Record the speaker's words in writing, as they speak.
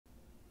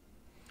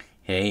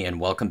Hey, and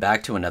welcome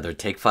back to another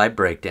Take 5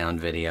 breakdown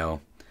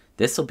video.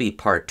 This will be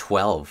part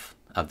 12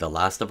 of The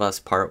Last of Us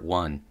Part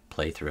 1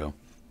 playthrough.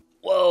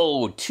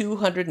 Whoa,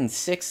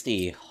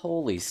 260!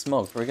 Holy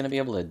smokes, we're gonna be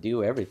able to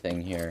do everything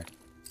here.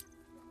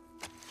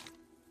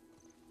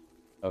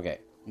 Okay,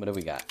 what do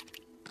we got?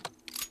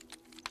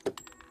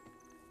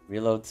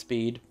 Reload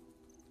speed.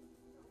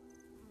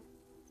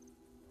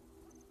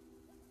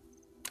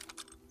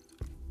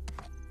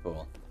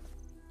 Cool.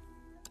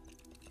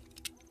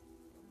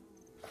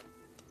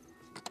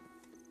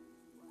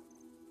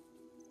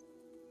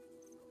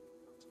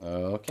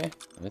 Okay,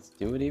 let's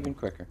do it even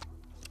quicker.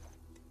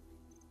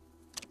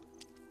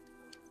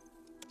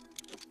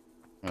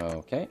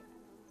 Okay.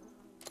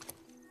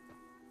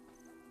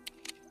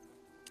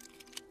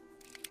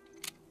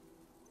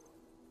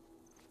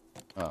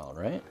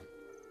 Alright.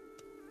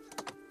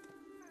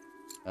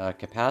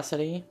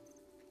 Capacity?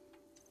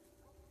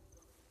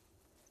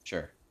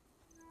 Sure.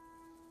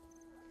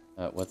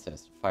 What's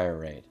this? Fire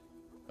rate.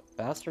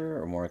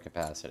 Faster or more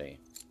capacity?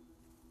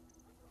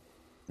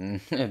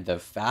 The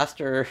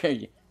faster...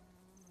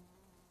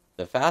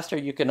 The faster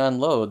you can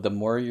unload, the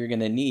more you're going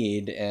to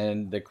need,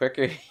 and the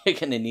quicker you're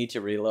going to need to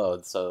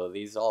reload. So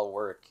these all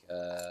work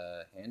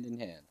hand in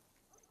hand.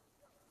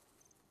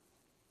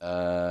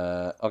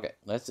 Okay,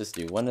 let's just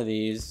do one of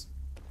these.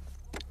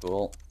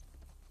 Cool.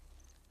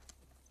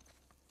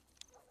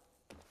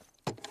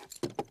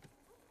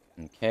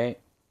 Okay.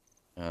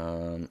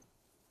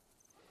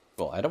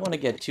 Cool. I don't want to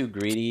get too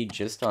greedy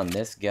just on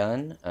this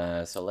gun,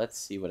 so let's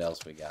see what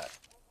else we got.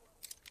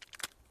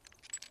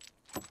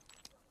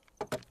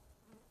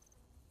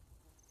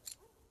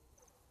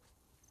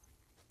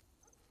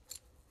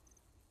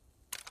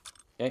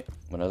 Okay,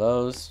 one of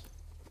those.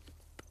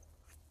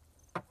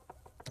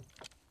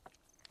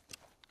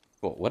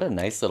 Cool. What a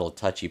nice little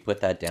touch. You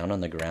put that down on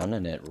the ground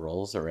and it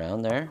rolls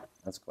around there.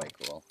 That's quite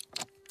cool.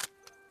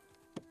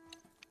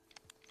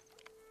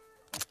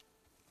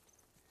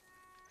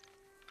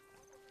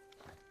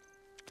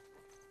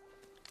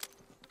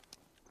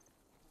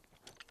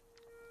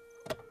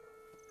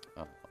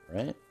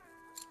 Alright.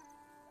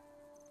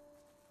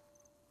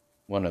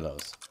 One of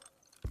those.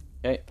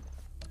 Okay.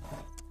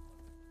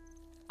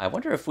 I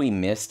wonder if we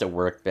missed a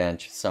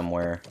workbench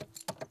somewhere.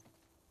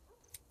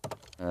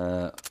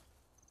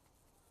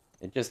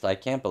 I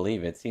can't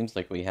believe it. It seems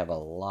like we have a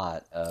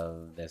lot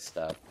of this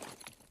stuff.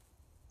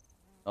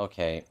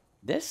 Okay.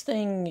 This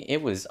thing,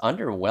 it was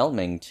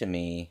underwhelming to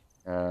me.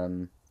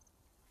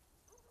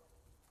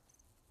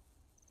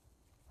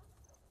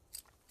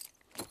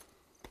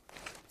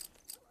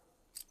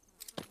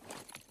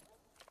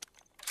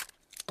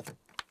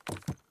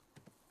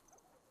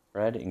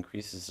 Spread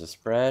increases the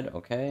spread.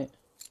 Okay.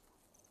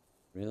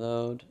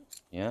 Reload.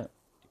 Yeah.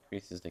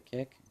 Decreases the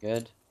kick.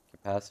 Good.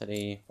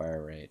 Capacity.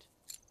 Fire rate.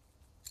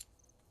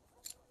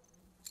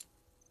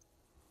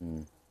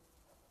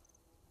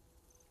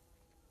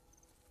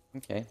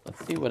 Okay,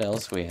 let's see what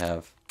else we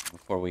have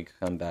before we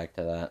come back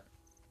to that.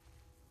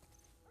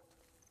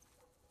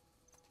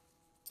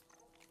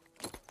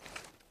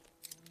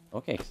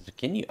 Okay, so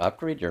can you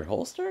upgrade your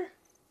holster?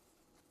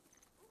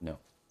 No.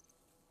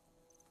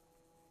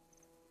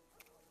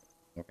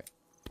 Okay.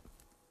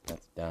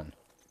 That's done.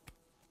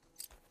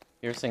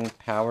 Piercing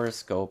power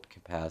scope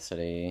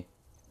capacity.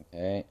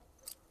 Okay.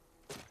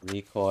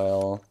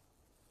 Recoil.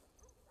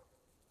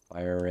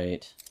 Fire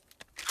rate.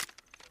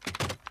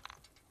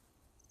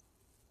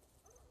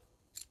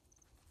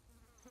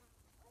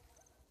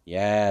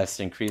 Yes,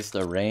 increase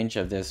the range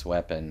of this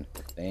weapon.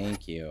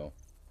 Thank you.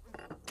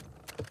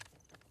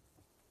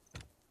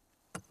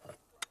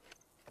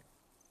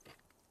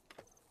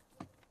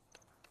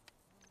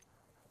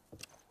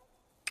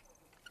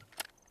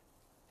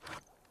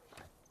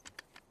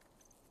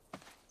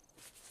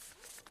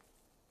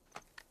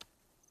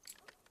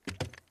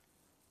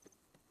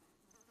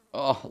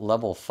 Oh,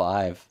 level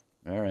 5.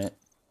 Alright.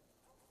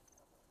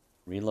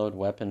 Reload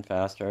weapon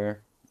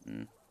faster.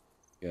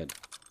 Good.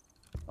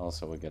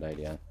 Also a good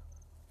idea.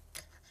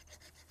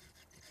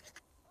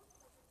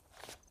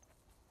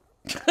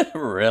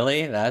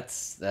 Really?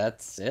 That's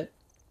it?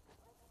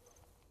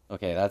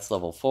 Okay, that's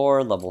level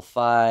 4. Level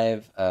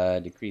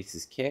 5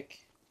 decreases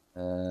kick.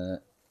 Oh,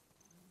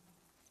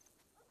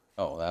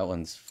 that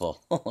one's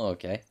full.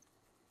 Okay.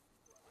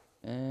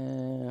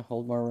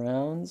 Hold more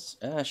rounds?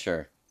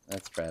 Sure.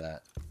 Let's try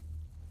that.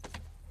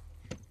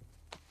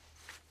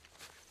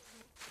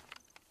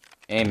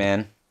 Hey,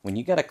 man. When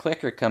you got a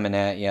clicker coming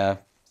at ya,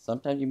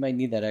 sometimes you might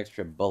need that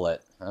extra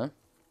bullet, huh?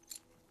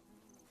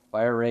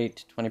 Fire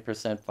rate,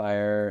 20%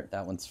 fire.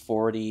 That one's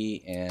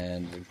 40,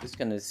 and we're just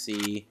gonna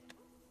see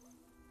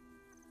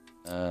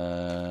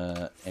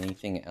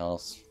anything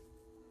else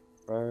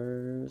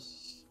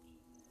first.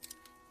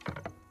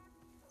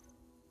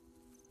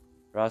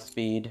 Draw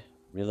speed,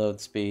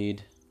 reload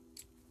speed,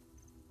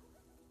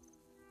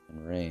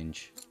 and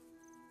range.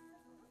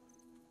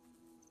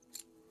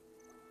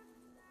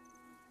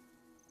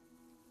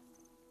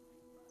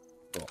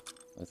 Cool.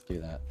 Let's do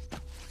that.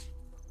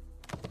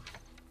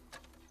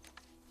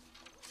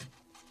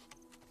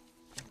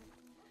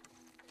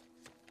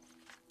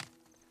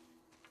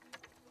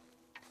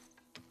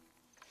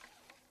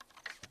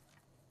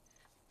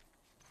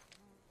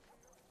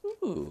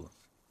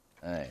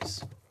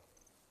 use.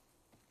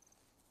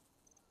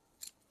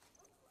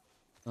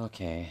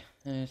 Okay,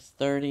 there's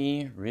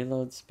 30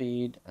 reload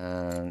speed.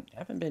 I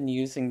haven't been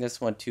using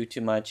this one too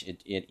much.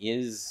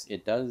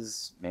 It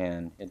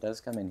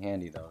does come in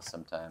handy though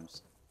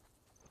sometimes.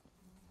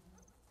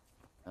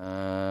 Do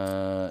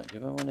I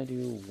want to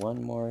do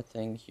one more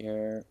thing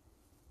here?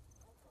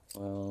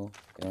 Well,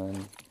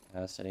 gun,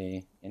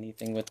 capacity,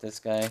 anything with this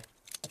guy?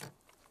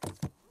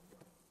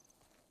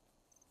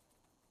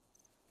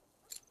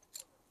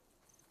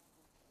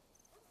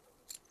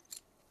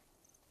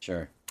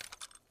 Sure.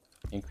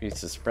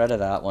 Increase the spread of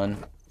that one.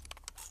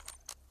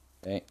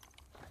 Okay.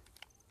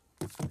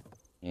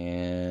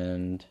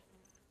 And...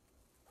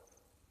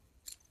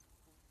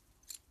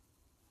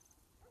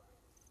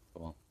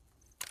 cool.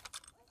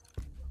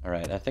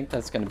 Alright, I think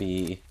that's going to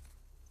be...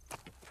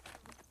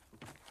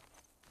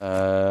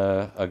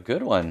 a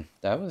good one.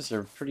 That was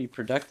a pretty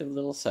productive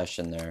little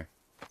session there.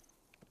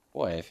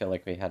 Boy, I feel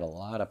like we had a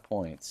lot of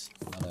points.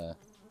 A lot of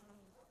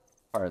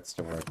parts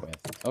to work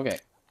with. Okay.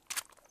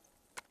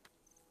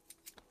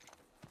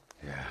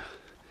 Yeah.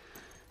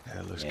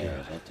 That looks good.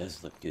 Yeah, that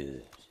does look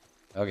good.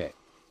 Okay.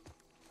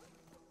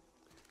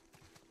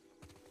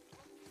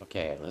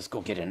 Okay, let's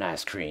go get an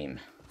ice cream.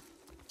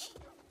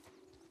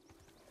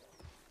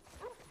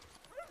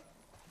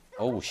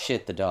 Oh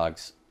shit, the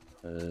dogs.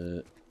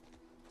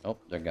 Oh,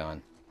 they're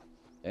gone.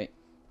 Okay.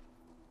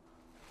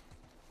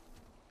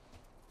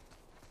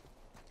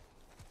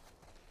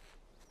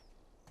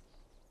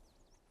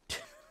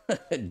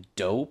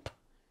 Dope?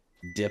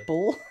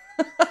 Dipple?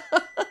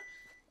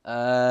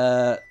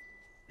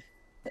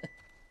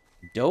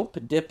 Dope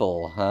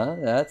Dipple, huh?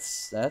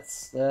 That's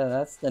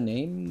the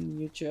name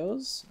you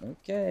chose?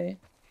 Okay.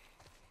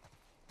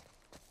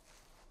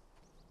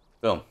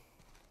 Boom.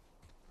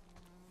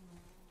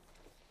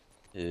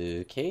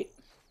 Okay.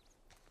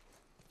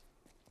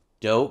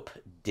 Dope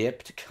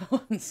dipped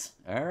cones.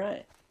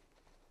 Alright.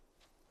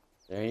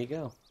 There you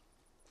go.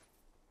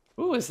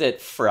 Ooh, was it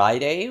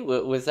Friday?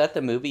 Was that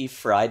the movie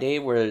Friday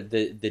where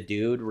the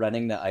dude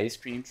running the ice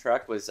cream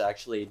truck was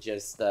actually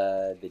just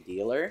the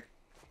dealer?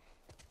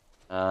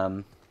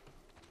 Yeah,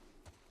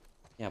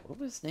 what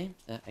was his name?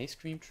 That ice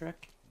cream truck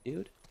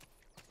dude?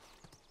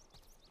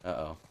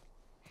 Uh-oh.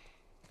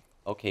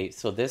 Okay,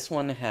 so this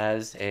one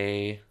has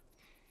a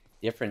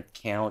different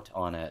count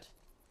on it.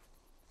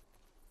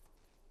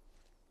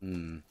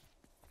 Gonna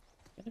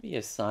be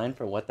a sign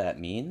for what that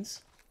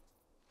means?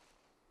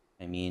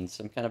 I mean,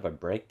 some kind of a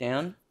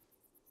breakdown?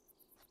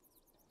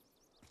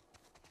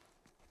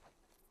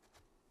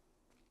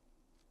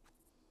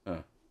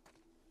 Huh.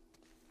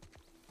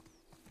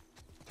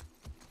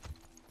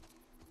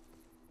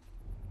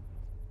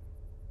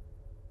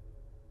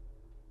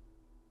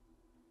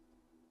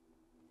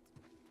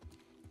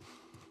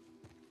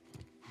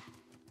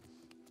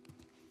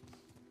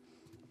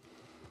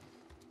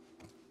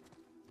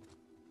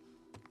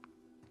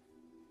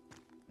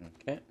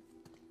 Okay.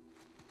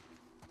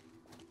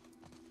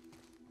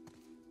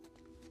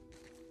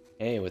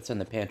 Hey, what's in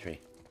the pantry?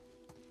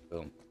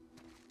 Boom.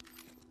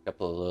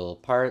 Couple of little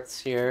parts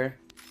here.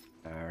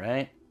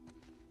 Alright.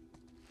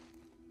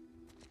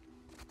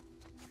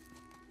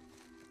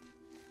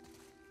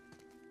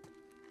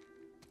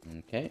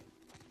 Okay.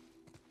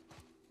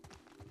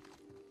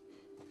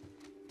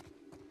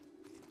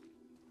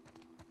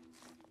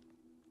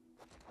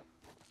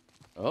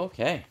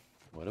 Okay.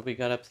 What do we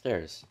got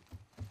upstairs?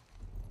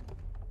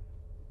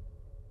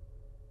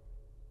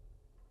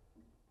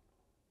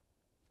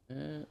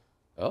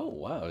 Oh,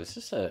 wow. Is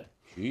this a...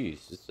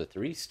 Jeez, it's a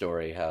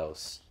 3-story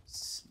house.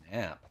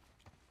 Snap.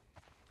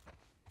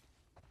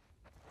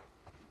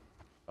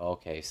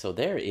 Okay, so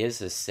there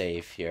is a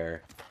safe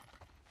here.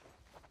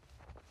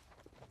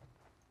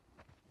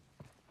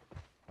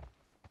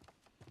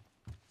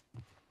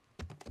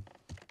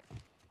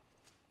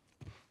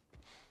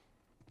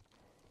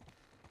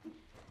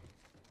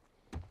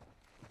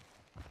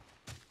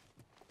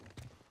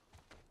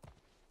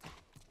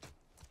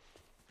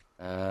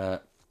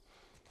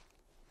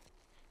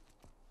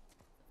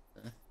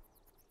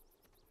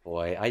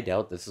 Boy, I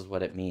doubt this is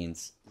what it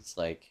means. It's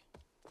like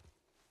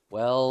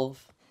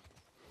 12,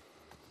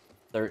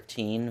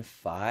 13,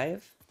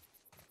 5?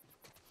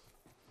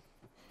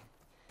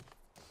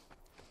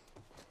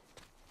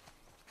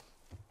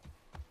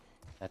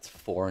 That's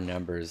 4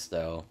 numbers,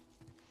 though.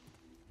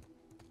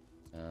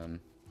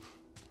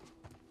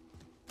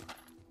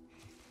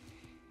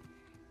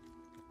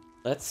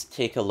 Let's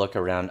take a look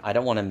around. I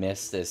don't want to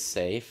miss this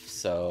safe,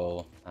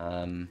 so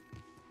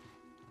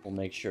we'll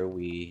make sure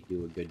we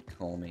do a good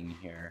combing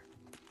here.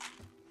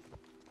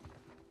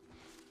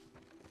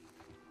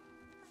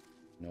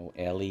 No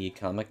Ellie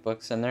comic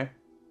books in there?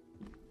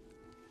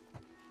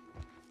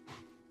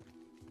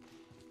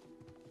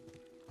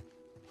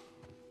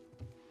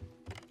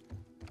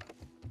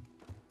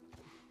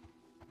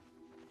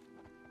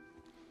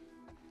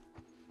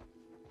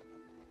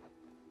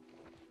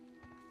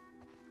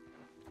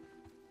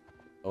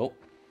 Oh.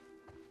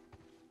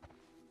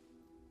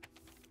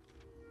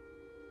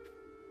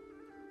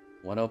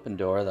 One open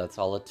door, that's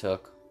all it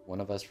took. One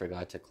of us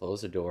forgot to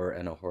close the door,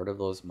 and a horde of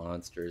those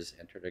monsters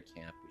entered our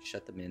camp. We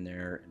shut them in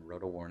there and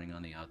wrote a warning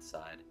on the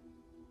outside.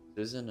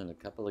 Susan and a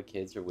couple of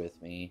kids are with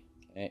me.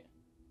 Okay.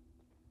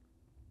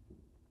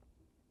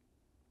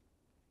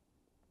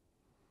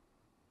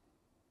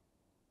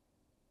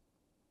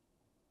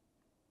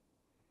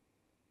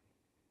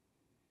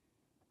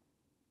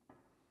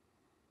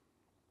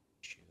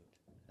 Shoot,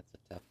 that's a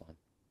tough one.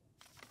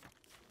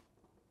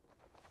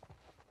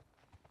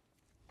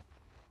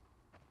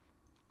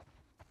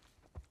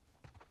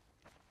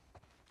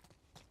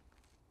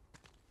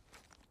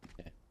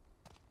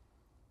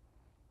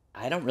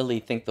 I don't really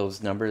think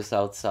those numbers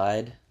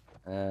outside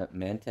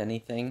meant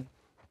anything.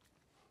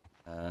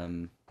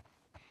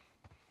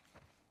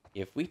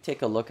 If we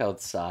take a look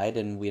outside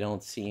and we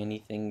don't see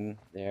anything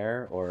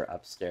there or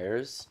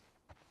upstairs...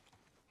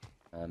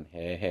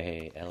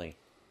 hey, Ellie.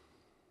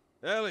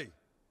 Ellie,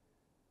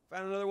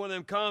 found another one of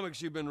them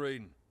comics you've been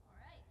reading.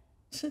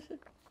 All right.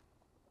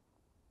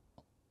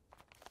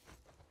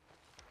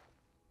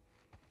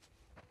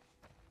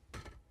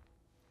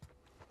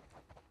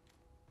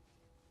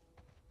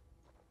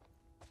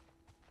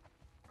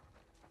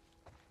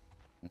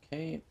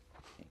 Okay,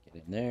 can't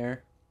get in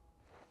there.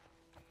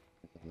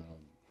 There's a little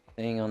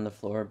thing on the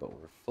floor, but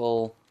we're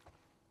full.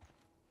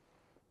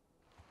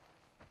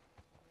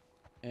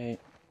 Okay.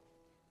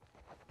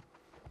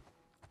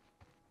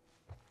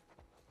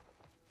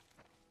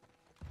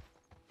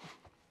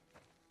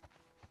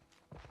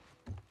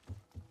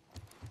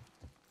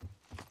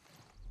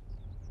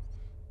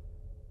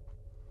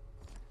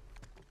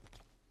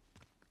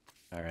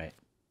 All right.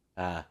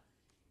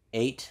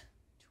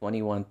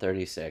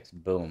 8/21/36.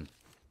 Boom.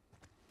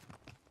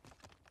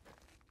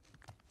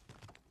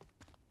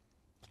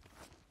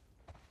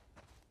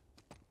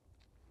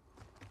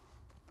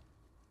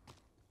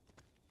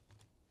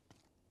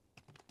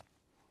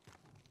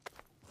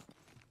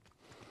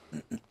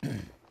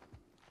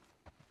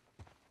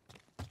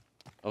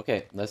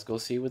 Okay, let's go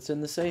see what's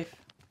in the safe.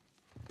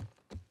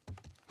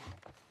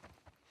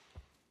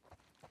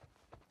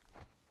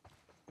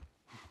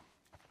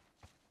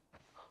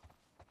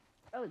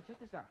 Ellie, check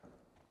this out.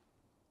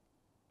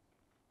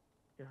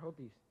 Here, hold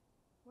these.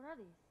 What are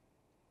these?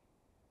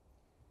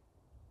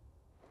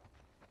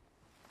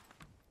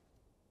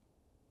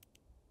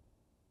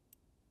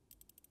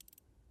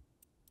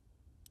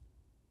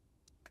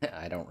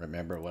 I don't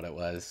remember what it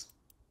was.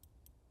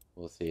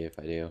 We'll see if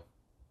I do.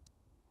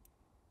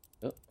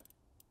 Oh.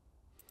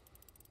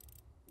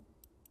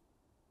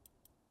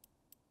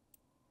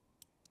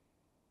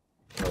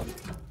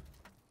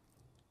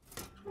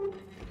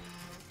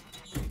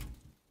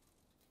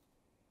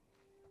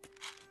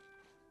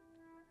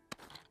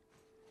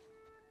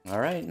 All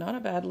right, not a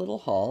bad little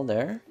haul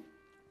there.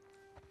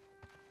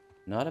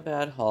 Not a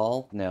bad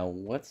haul. Now,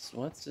 what's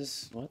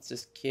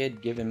this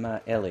kid giving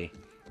my Ellie?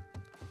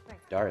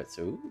 Thanks. Darts.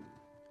 Ooh.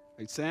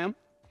 Hey, Sam,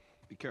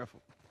 be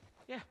careful.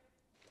 Yeah,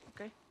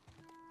 okay.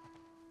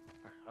 All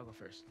right, I'll go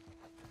first.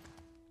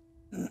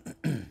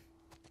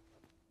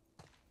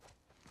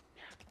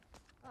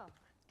 Oh,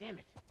 Damn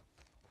it.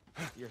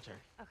 Your turn.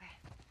 okay.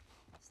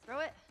 Just throw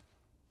it.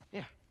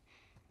 Yeah.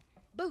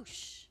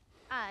 Boosh.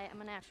 I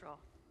am a natural.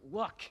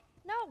 Luck.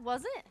 No, it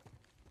wasn't.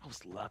 That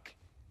was luck.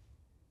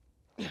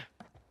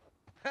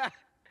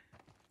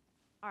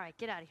 All right,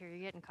 get out of here. You're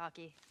getting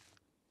cocky.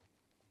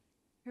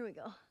 Here we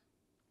go.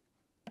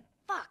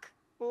 Fuck.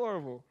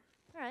 Horrible.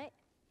 All right.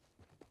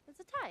 It's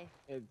a tie.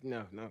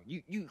 No.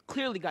 You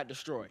clearly got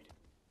destroyed.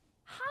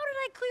 How did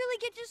I clearly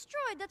get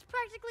destroyed? That's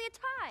practically a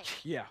tie.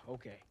 Yeah,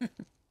 okay.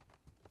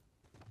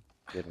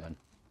 Good one.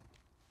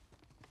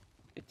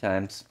 Good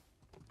times.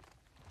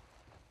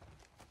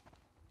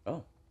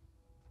 Oh.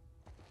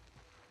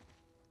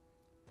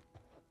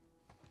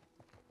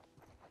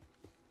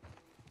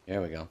 There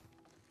we go.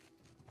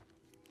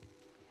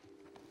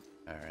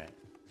 All right.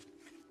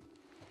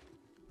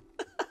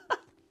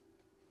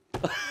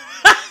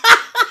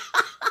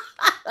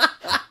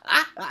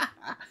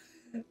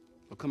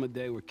 There'll come a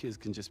day where kids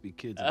can just be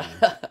kids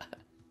again.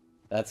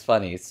 That's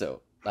funny.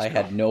 So I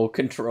had no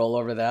control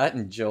over that,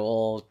 and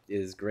Joel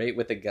is great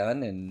with a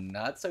gun and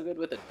not so good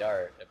with a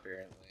dart,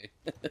 apparently.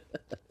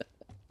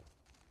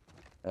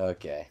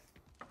 Okay.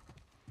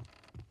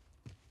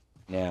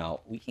 Now,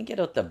 we can get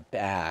out the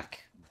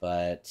back,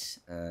 but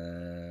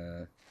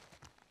we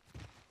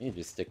need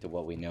to stick to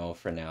what we know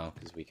for now,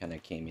 because we kind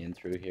of came in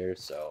through here,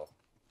 so...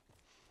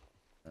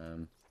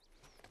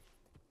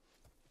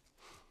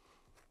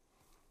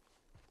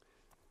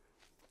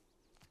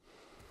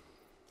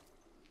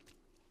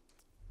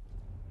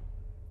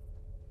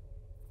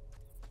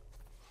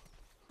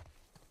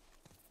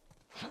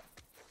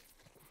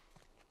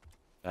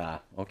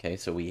 okay,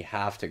 so we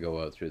have to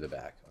go out through the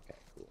back. Okay,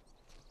 cool.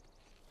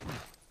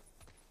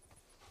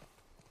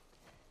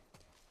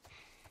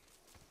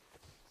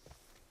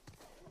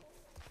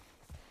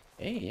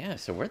 Hey, yeah,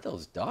 so where'd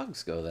those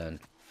dogs go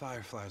then?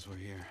 Fireflies were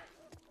here.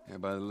 Yeah,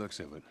 by the looks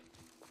of it.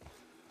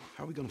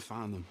 How are we gonna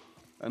find them?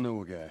 I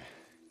know a guy.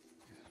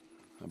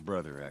 A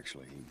brother,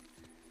 actually.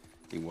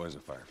 He was a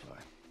firefly.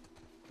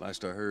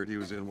 Last I heard, he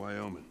was in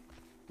Wyoming.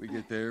 We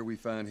get there, we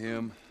find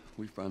him,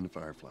 we find the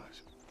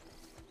fireflies.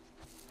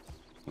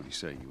 What do you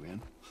say, you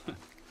in?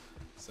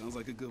 Sounds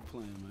like a good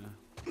plan, man.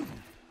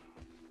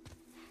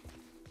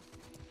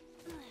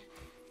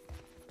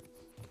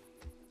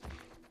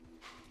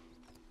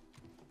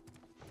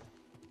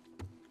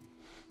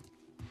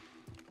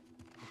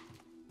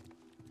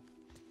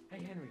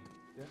 Hey, Henry.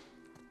 Yeah?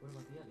 What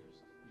about the others?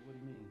 What do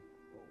you mean?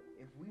 Well,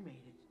 if we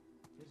made it,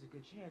 there's a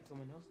good chance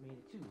someone else made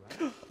it too,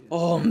 right?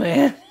 Oh,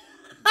 man.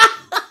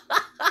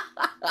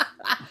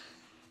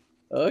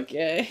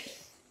 Okay.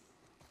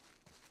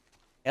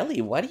 Ellie,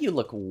 why do you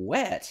look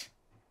wet?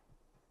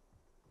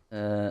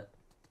 Is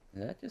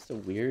that just a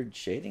weird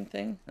shading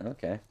thing?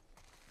 Okay.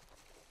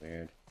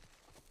 Weird.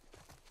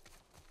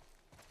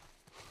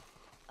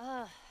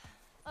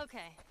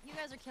 Okay. You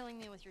guys are killing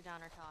me with your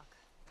downer talk.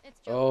 It's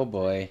Oh joke.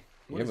 boy.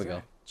 What Here is we go.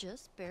 that?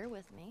 Just bear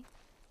with me.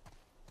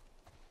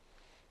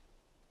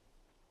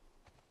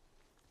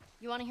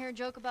 You want to hear a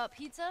joke about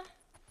pizza?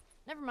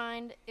 Never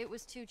mind. It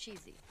was too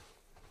cheesy.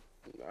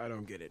 I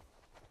don't get it.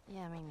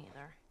 Yeah, me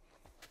neither.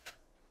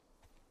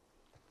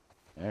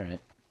 Alright.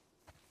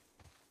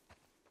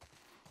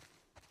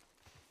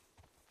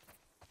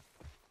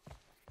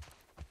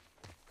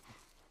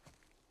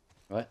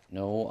 What?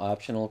 No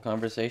optional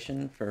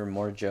conversation for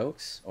more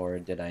jokes? Or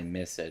did I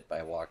miss it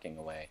by walking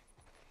away?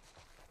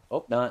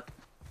 Hope not.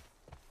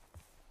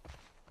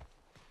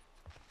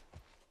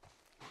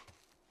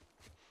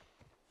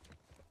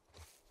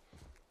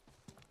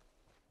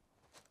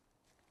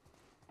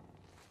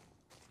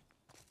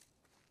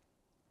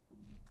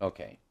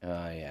 Okay.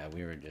 Yeah,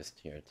 we were just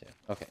here too.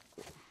 Okay,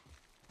 cool.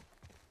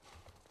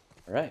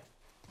 Alright.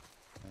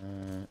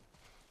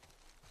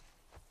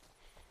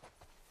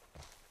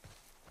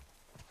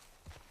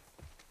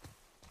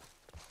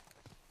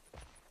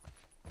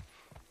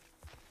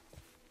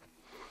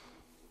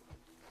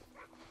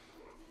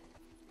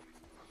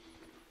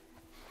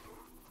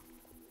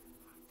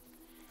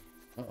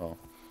 Uh-oh.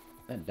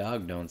 That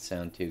dog don't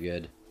sound too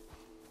good.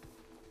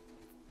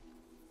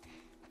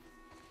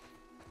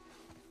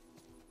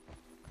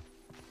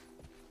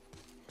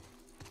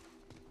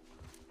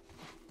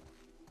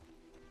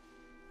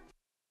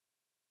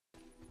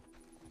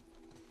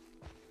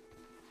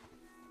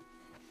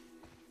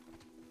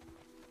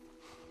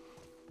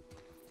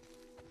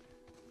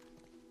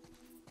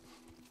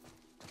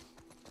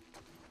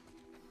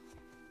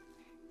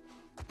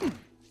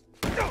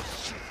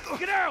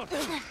 Get out!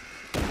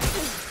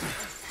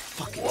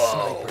 Fucking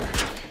sniper.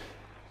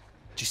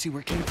 Did you see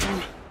where it came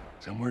from?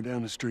 Somewhere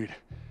down the street.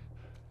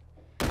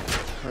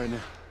 Right now.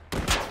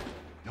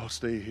 Y'all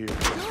stay here.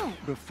 No.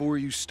 Before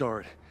you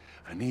start,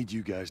 I need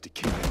you guys to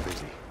keep him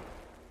busy.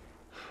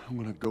 I'm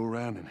gonna go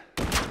around and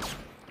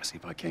see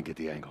if I can't get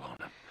the angle on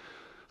them.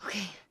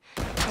 Okay.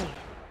 Hey.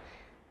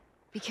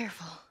 Be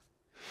careful.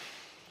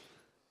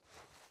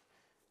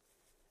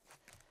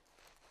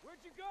 Where'd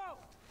you go?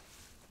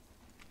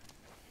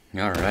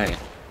 Alright.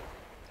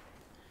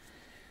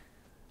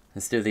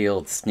 Let's do the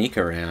old sneak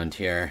around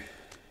here.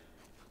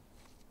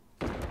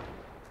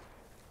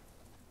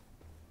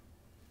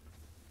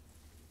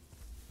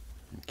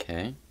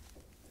 Okay.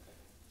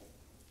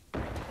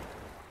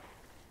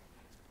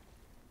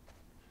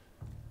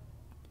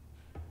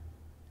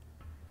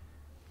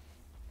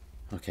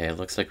 Okay, it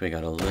looks like we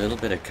got a little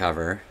bit of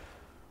cover.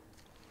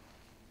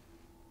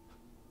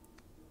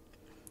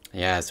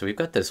 Yeah, so we've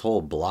got this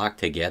whole block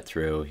to get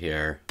through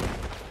here.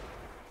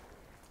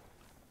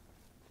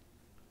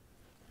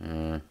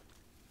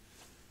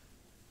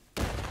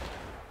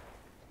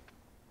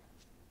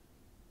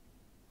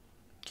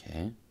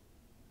 Okay.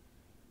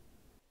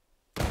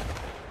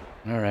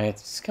 Alright,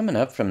 it's coming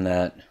up from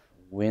that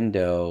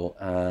window.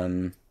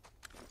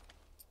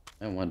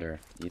 I wonder,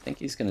 do you think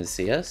he's gonna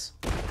see us?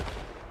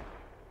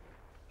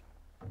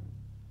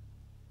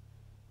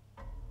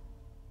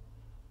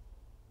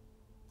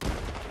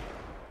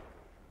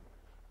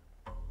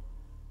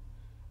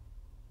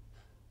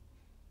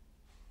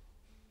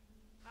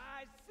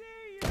 I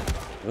see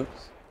you!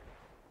 Oops.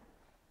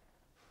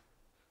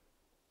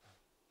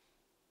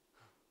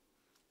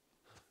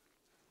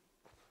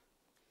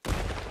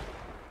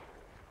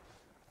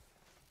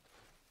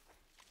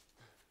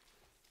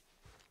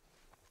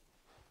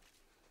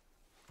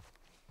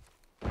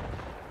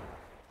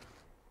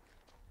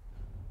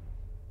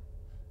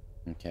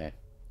 Okay.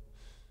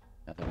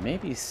 Now there may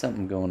be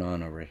something going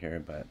on over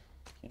here, but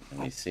can't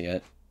really see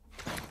it.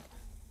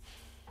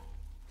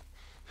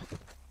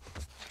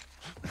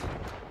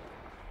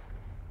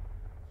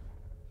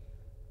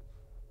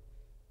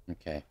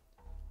 Okay.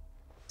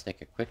 Let's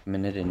take a quick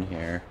minute in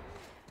here.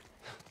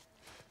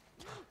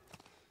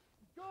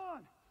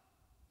 Gone!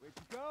 Where'd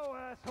you go,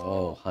 asshole?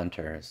 Oh,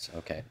 hunters.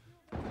 Okay.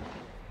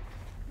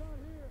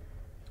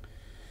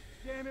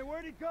 Damn it,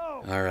 where'd he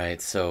go?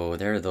 Alright, so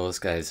there those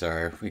guys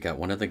are. We got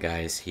one of the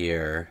guys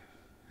here.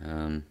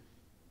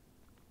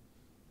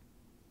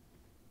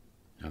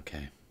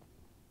 Okay.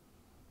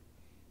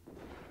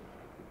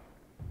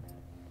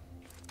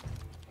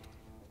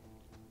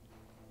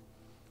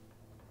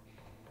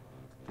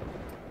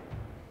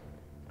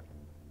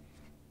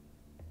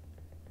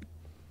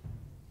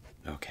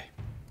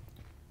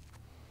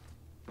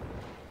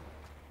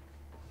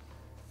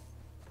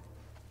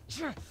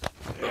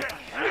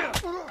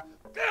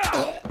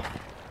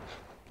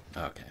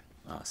 Okay,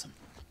 awesome.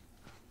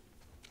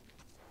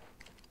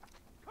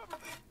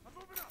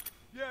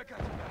 Yeah, I got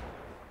you.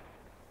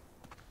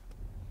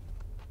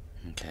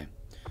 Okay.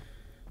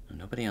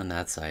 Nobody on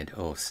that side.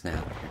 Oh,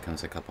 snap. Here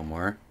comes a couple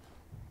more.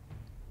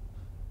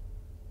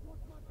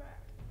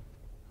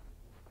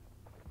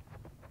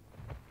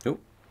 Oh.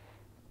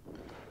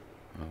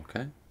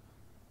 Okay.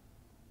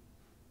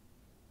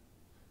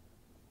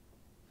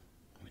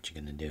 What you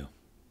gonna do?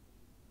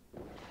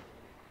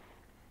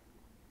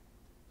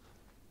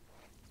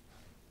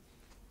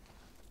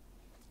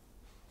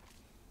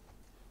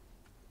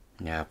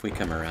 Yeah, if we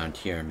come around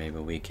here, maybe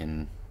we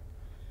can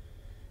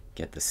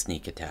get the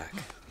sneak attack.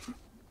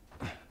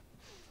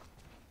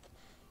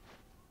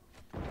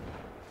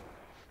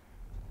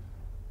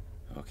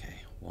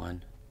 Okay,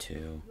 1,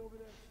 2.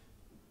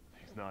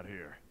 He's not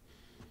here.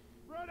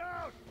 Spread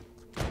out!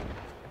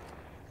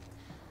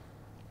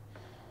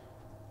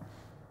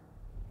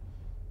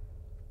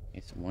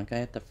 Okay, so one guy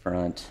at the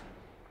front.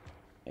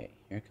 Okay,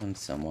 here comes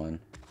someone.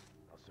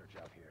 I'll search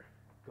out here.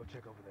 Go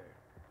check over there.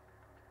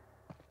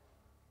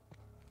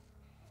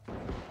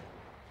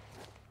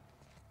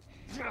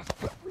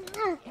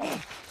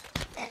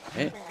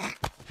 Hey.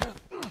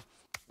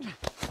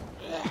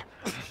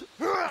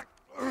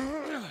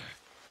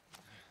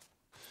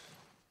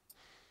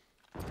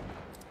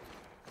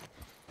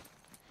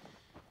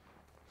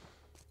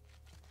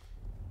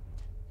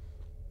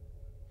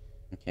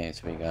 Okay,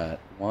 so we got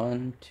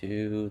 1,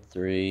 2,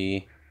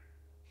 3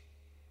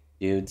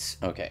 dudes.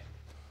 Okay.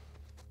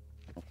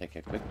 I'll take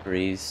a quick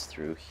breeze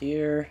through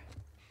here.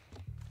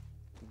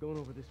 I'm going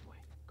over this way.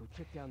 Go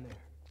check down there.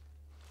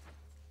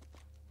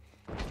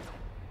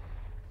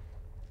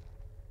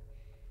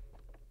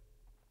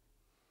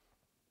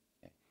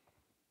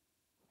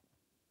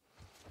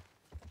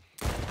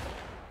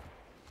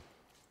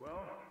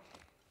 Well,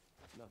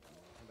 Nothing.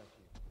 How about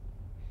you?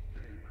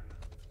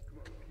 come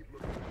on, keep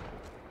looking.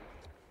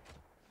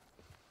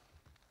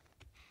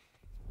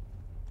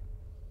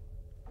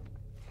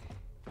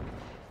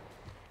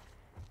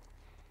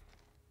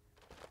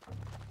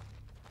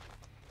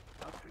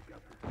 I'll take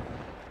out this.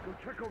 Go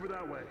check over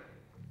that way.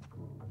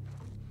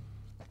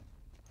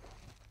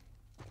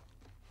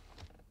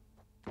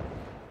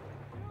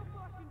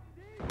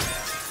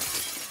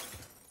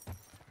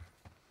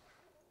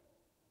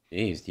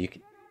 Jeez, you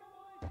can...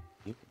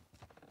 You can...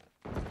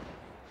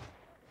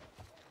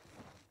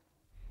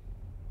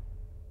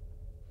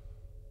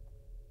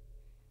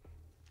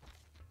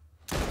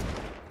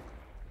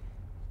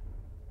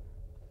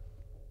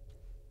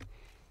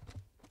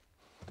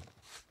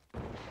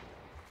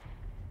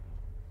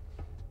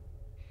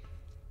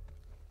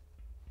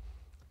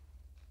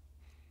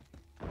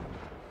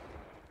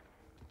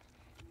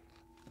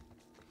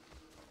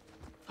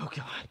 Oh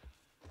God.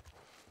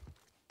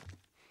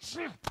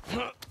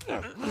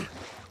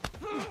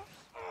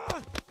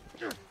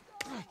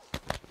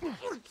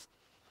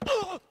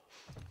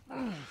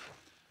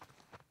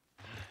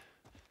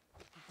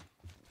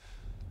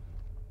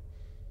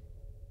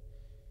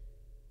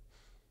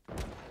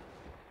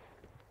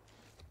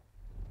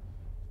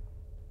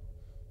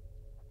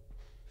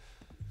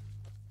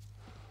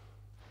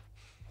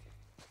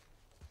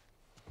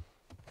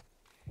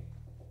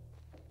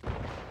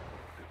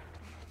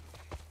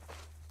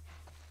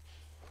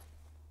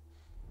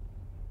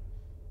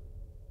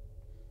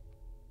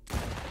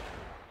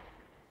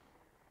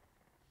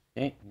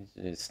 Okay,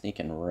 he's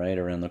sneaking right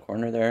around the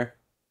corner there.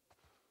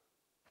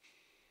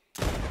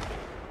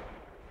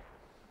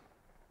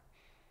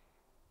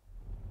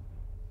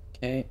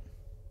 Okay.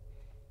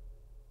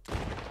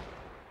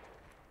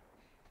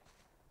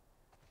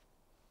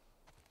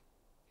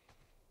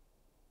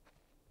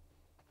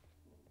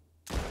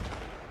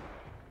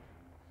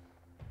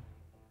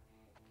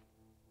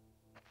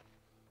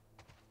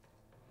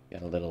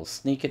 Got a little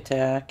sneak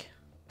attack.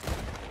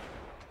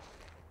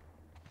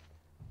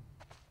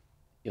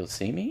 You'll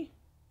see me?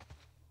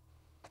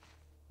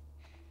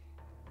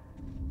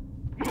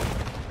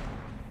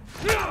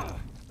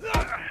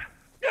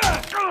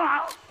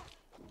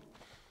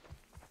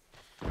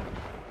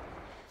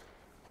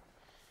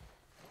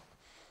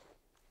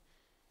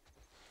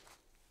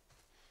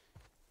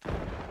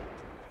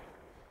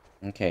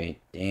 Okay,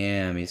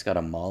 damn, he's got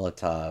a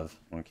Molotov.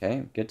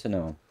 Okay, good to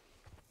know.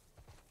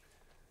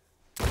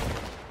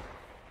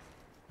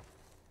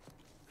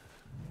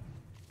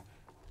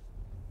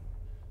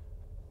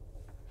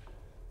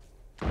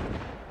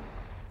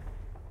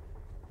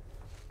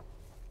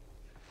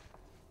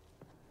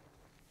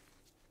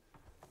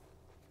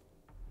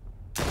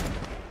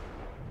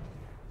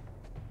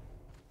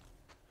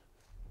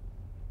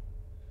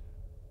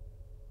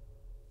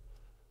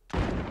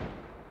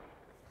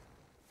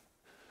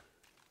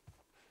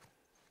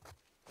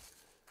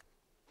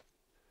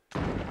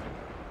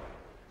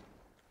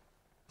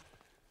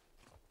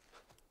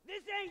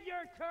 This ain't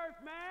your turf,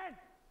 man!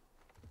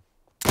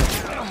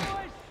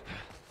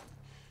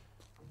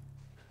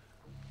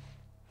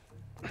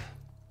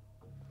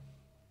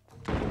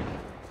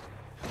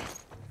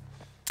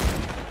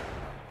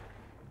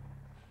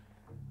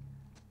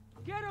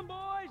 Get him,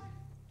 boys!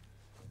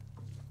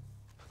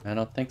 I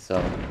don't think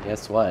so.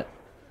 Guess what?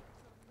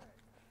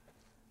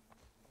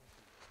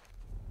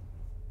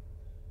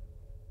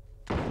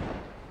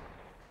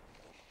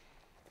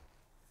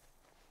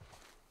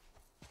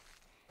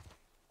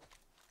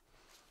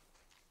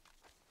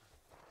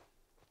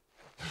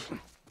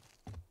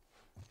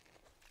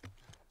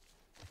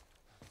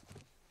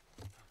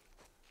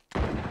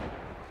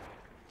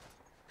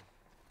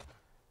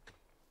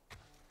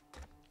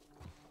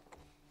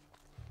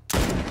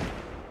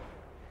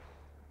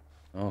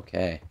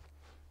 Okay.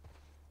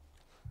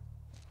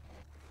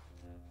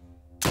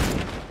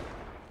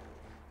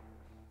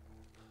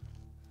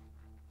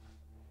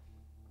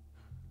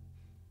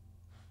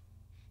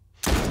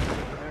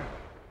 There.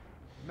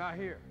 Not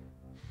here.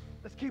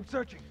 Let's keep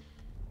searching.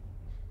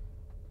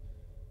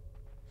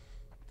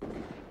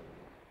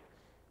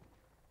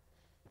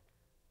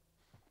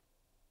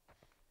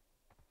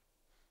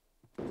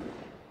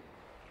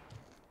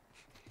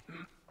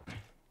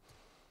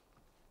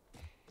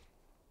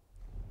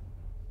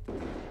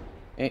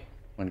 Hey,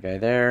 one guy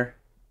there.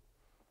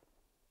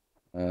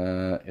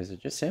 Is it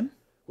just him?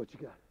 What you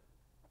got?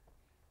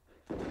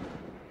 You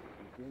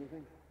see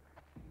anything?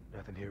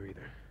 Nothing here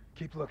either.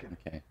 Keep looking.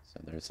 Okay, so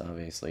there's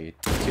obviously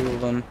two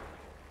of them.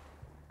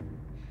 I'm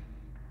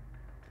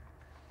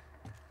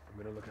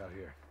gonna look out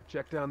here.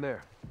 Check down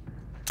there.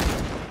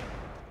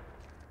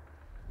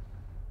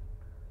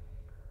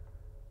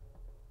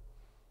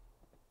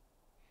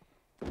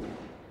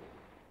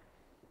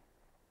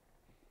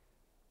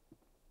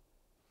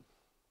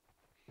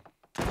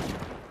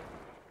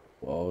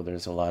 Whoa,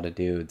 there's a lot of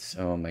dudes.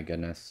 Oh my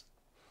goodness.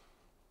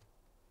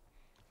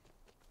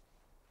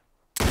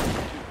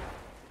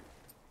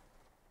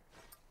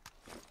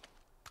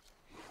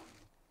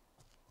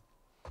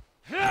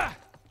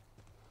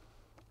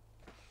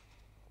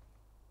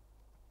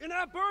 In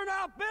that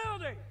burnout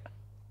building!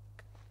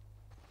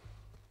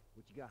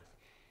 What you got?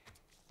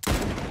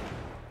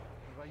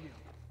 What about you?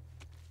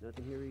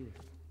 Nothing here either.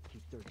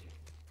 Keep searching.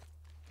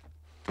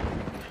 I'll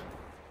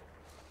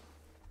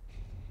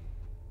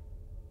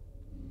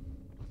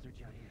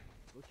search out here.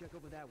 Go check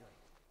over that way.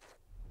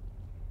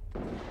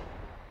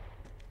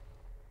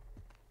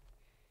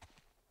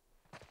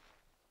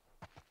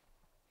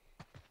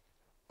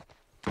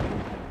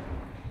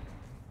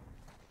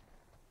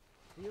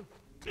 You?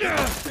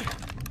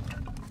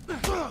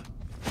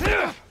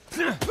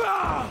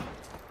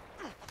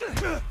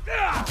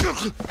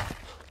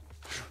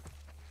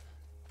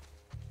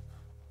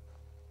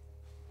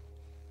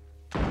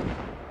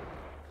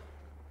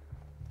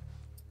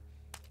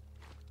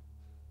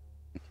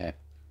 Okay.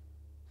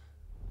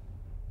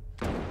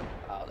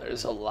 Oh,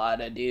 there's a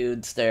lot of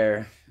dudes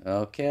there.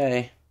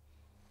 Okay.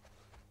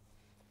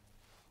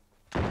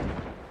 Is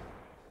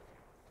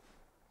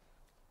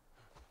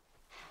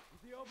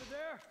he over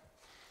there?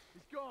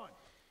 He's gone.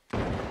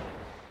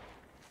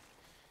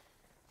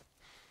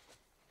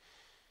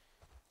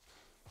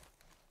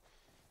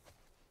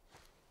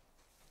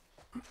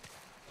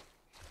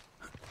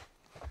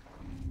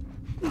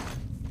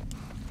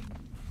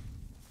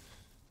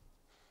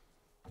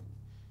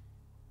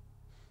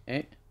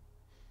 Okay.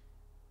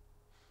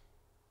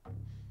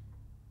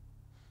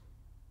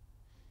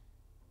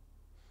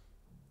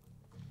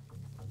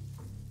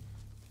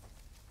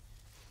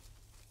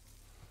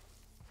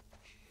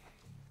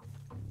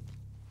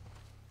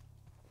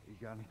 You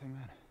got anything,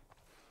 man?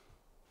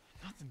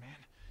 Nothing, man.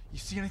 You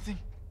see anything?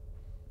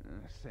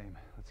 Same.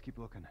 Let's keep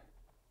looking.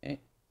 Okay.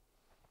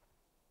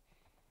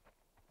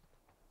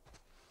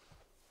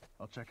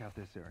 I'll check out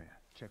this area.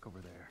 Check over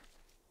there.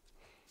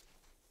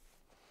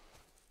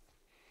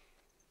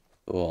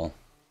 Cool.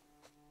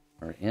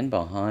 We're in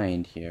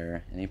behind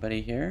here.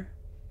 Anybody here?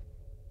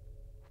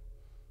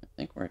 I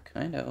think we're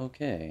kind of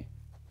okay.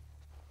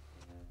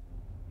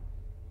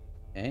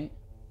 Okay.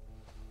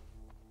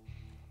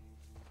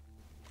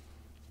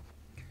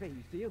 Hey,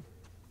 you see him?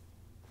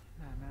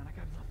 Nah, man, I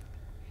got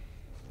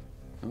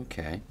nothing.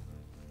 Okay.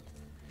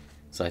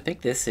 So I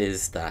think this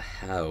is the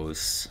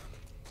house.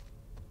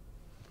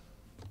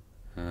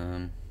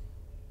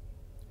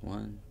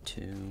 1,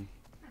 2.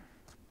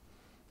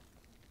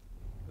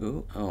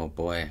 Ooh, oh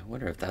boy. I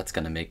wonder if that's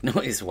gonna make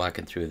noise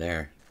walking through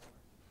there.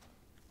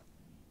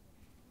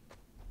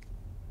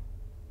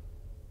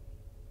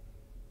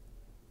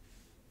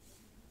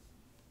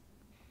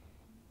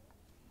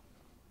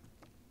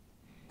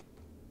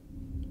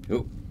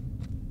 Ooh.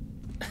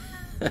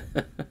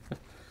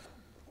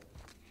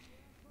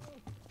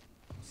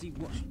 See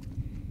what?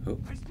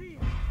 Ooh. I see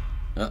him.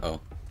 Uh-oh.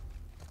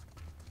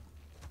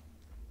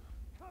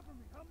 Cover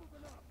me. I'm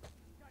moving up.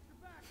 Got your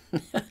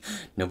back.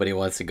 Nobody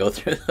wants to go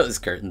through those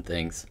curtain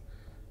things.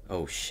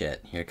 Oh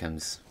shit, here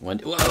comes one.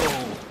 Whoa!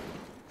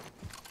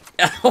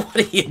 What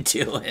are you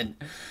doing?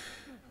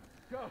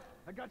 Go.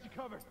 I got you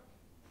covered.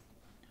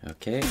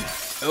 Okay.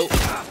 Oh,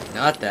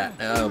 not that.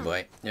 Oh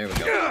boy. There we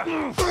go.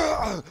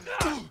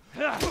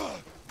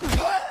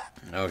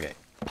 Okay.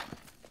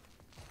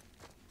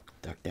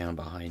 Duck down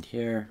behind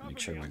here. Make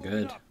sure we're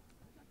good.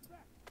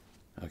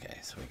 Okay,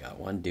 so we got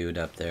one dude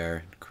up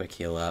there. Quick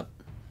heal up.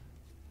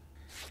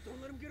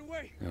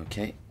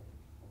 Okay.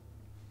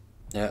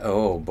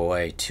 Oh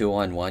boy,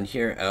 2-on-1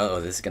 here. Oh,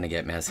 this is gonna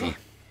get messy.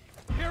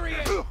 Here he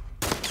is.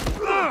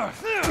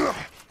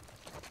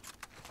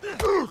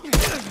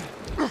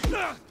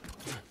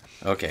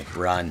 Okay,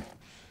 run.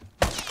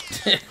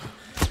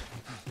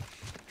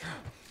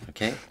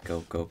 Okay,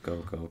 go, go, go,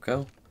 go,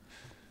 go.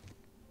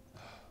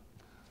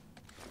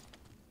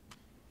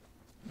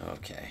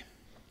 Okay.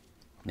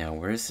 Now,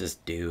 where's this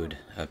dude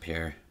up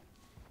here?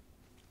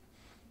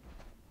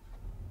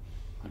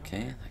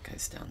 Okay, that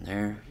guy's down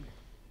there.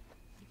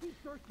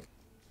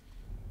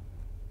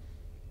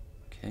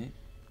 Okay.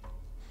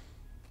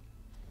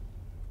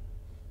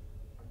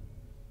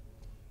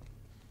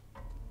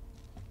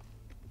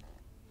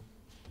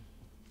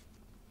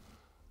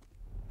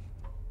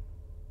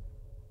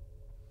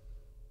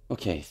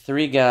 Okay,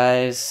 3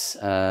 guys.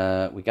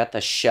 We got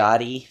the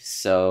shoddy,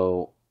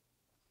 so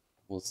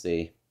we'll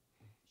see.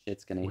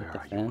 Shit's gonna hit the Where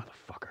are you, fan.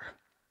 motherfucker?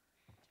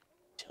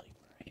 Tell you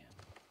where I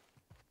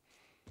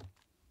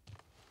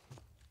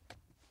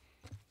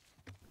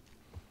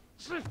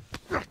am.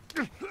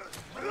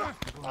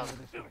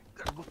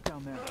 Look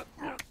down there.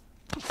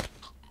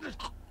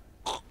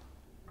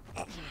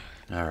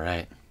 All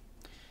right.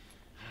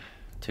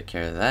 Took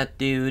care of that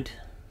dude.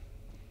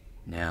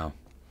 Now,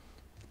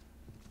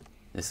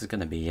 this is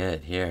gonna be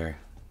it here.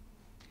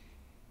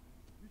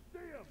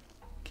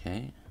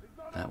 Okay,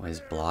 that way's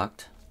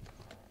blocked.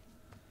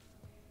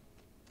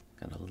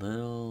 Got a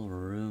little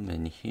room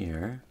in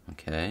here.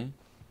 Okay.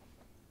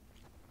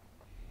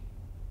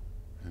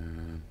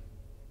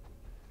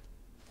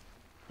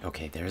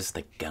 Okay, there's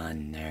the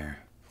gun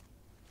there.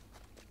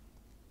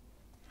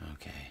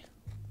 Okay.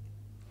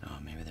 Oh,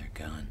 maybe they're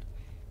gone.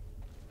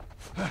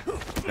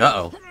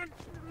 Uh-oh.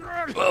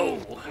 Whoa!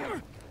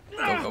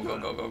 Go, go, go,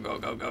 go, go, go,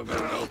 go, go, go,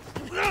 go.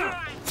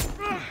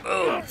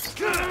 Oh.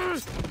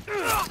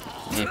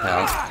 Hey,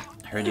 pal.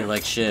 Heard you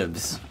like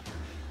shivs.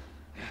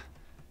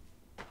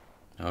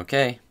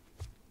 Okay.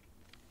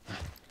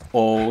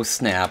 Oh,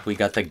 snap. We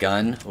got the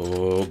gun.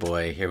 Oh,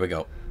 boy. Here we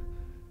go.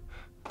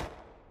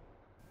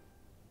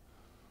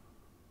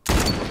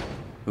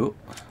 Ooh.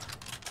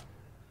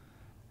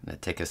 Gonna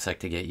take a sec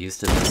to get used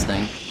to this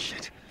thing.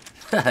 Shit.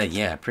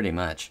 Yeah, pretty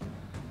much.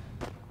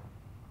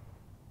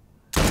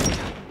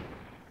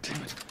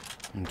 Damn it.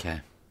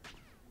 Okay.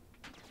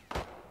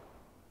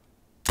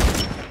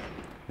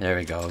 There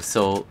we go.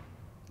 So,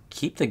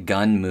 keep the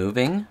gun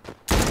moving.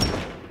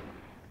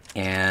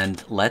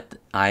 And let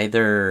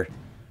either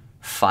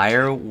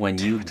fire when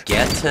you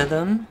get to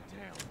them,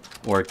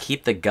 or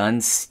keep the gun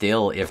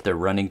still if they're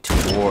running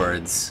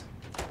towards.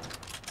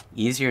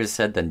 Easier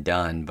said than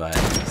done, but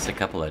just a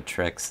couple of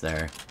tricks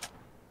there.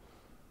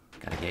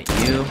 Gotta get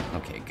you.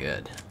 Okay,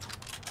 good.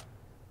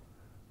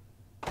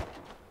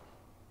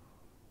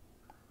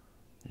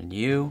 And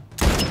you.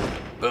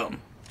 Boom.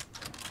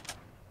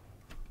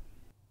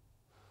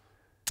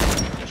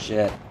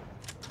 Shit.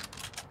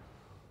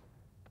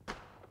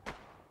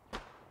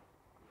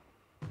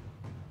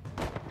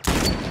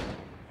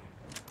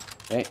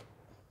 Okay,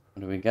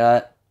 what do we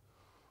got?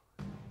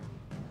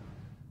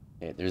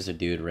 Okay, there's a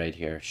dude right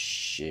here.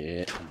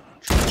 Shit.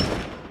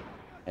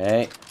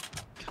 Hey.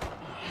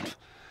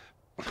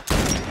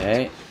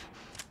 Hey.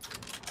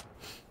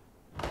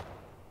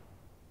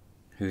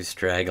 Who's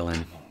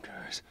straggling? Come on,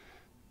 guys.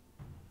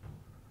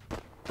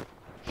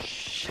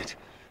 Shit.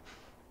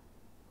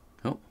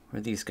 Oh, where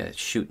are these guys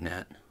shooting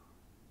at?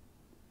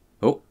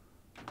 Oh.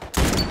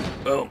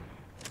 Boom.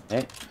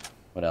 Hey,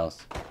 what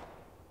else?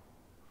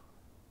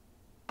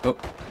 Oh.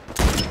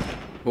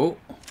 Oh,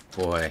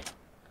 boy.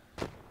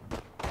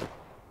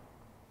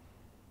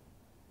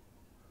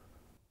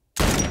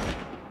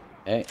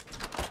 Hey.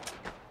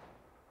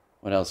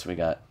 What else we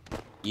got?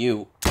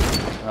 You.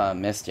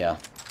 Missed ya.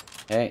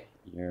 Hey,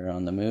 you're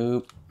on the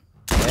move.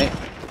 Hey.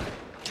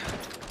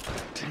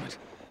 Damn it.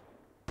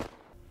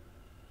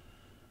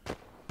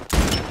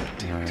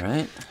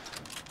 Alright.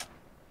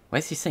 Why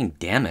is he saying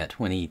damn it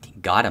when he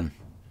got him?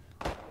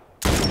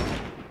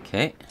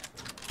 Okay.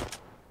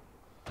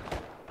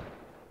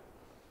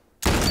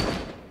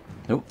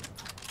 Nope.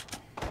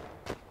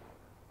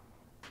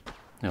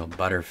 No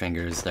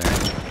butterfingers there.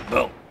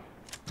 Whoa.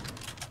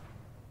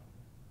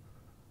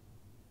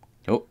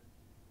 Oh.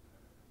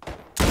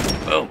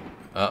 Oh.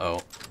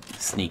 Uh-oh.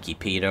 Sneaky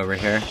Pete over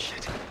here.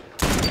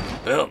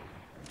 Boom.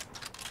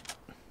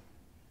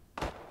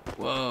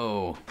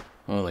 Whoa.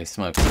 Holy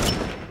smokes.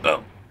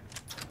 Boom.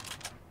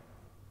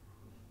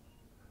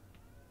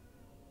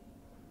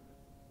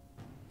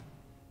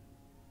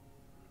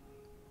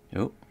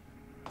 Oh.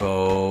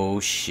 Oh,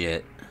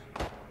 shit.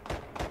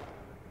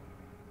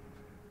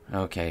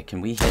 Okay,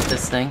 can we hit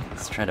this thing?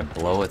 Let's try to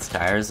blow its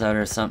tires out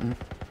or something.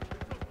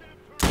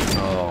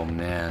 Oh,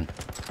 man.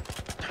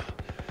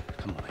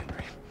 Come on,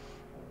 Henry.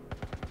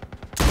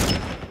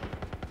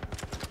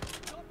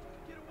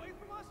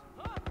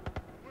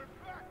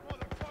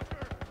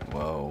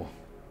 Whoa.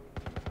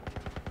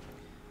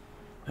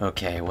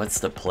 Okay,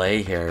 what's the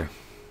play here?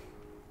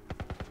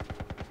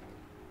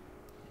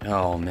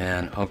 Oh,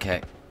 man.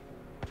 Okay.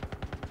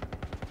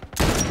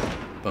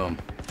 Boom.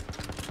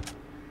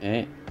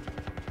 Okay.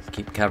 Let's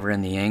keep covering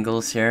the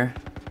angles here.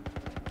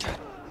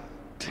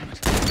 Damn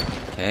it.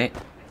 Okay.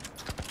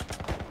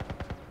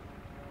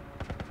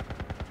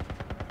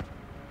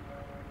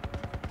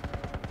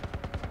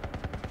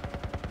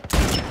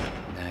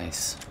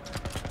 Nice.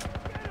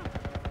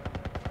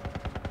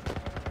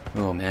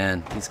 Oh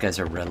man, these guys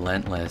are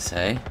relentless,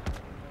 eh?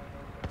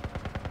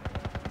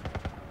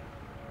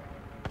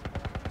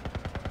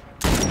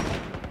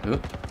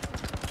 Oop.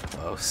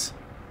 Close.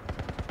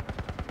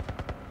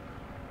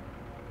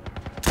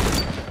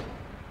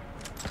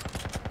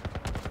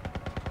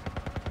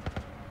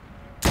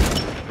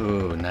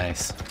 Ooh,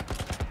 nice.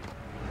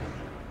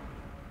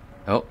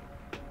 Oh.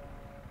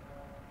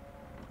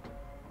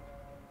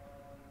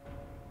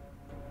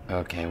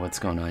 Okay, what's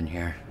going on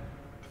here?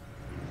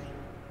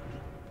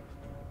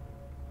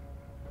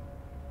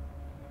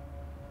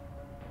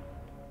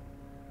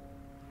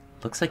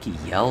 Looks like he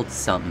yelled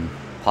something,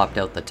 popped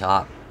out the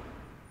top.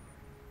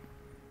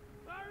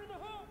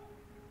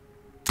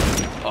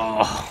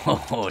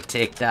 Oh,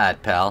 take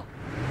that, pal.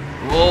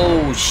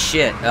 Whoa,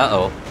 shit.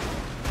 Uh-oh.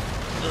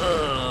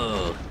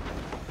 Ugh.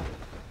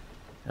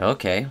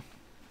 Okay.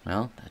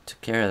 Well, that took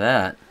care of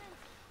that.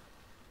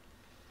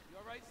 You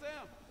all right,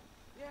 Sam?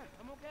 Yeah,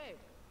 I'm okay.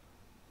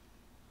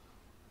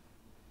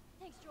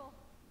 Thanks, Joel.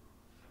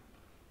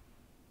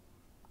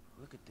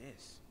 Look at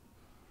this.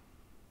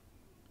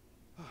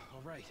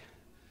 All right,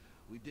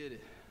 we did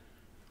it.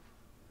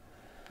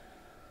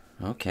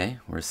 Okay,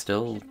 we're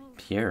still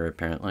here,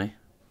 apparently.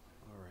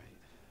 All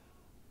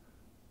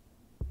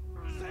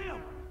right.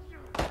 Sam!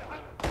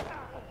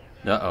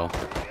 Uh-oh.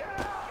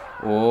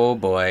 Oh,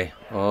 boy.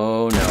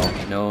 Oh, no.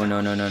 No, no,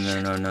 no, no, no,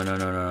 no, no, no,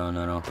 no, no,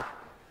 no, no.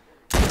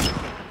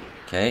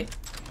 Okay.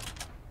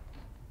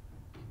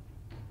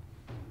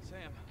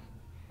 Sam,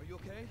 are you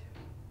okay?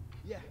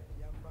 Yeah,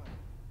 I'm fine.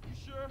 You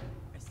sure?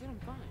 I said I'm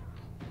fine.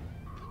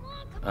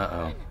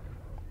 Uh-oh.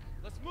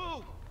 Let's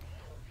move!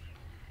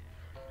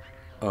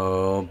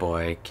 Oh,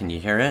 boy. Can you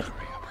hear it?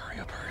 Hurry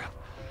up.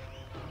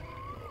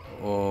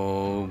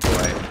 Oh,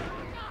 boy.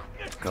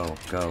 Go,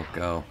 go,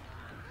 go.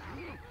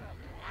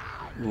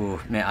 Ooh,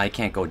 man, I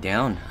can't go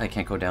down. I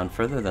can't go down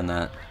further than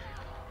that.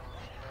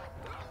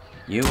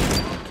 You.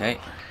 Okay.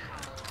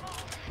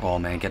 Oh,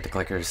 man, get the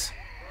clickers.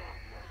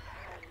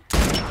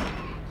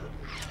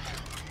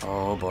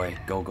 Oh, boy.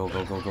 Go, go,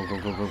 go, go, go, go,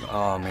 go, go.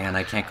 Oh, man,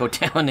 I can't go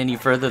down any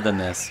further than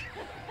this.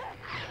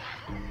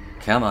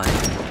 Come on.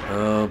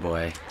 Oh,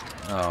 boy.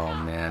 Oh,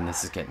 man,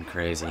 this is getting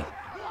crazy.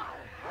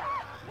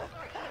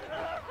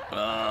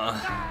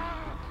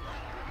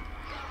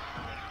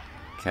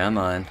 Come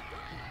on.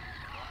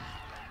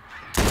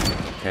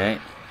 Okay.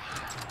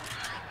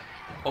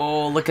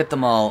 Oh, look at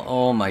them all.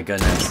 Oh my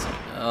goodness.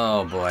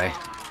 Oh boy.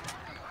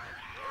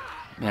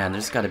 Man,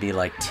 there's got to be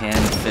like 10,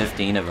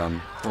 15 of them.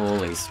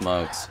 Holy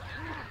smokes.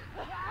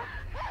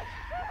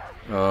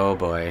 Oh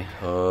boy.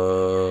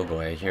 Oh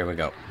boy. Here we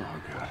go.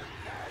 Oh, God.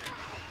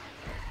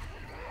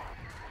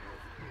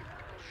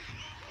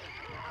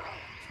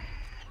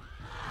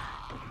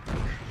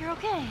 You're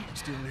okay.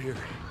 Still here.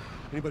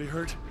 Anybody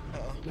hurt?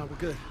 No, we're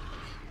good.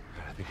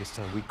 I think it's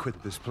time we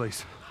quit this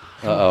place.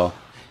 Uh-oh.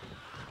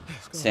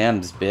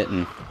 Sam's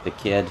bitten. The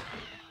kid.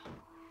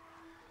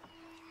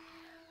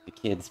 The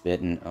kid's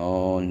bitten.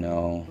 Oh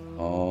no.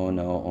 Oh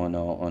no. Oh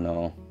no. Oh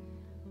no.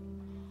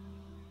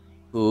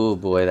 Oh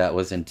boy, that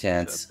was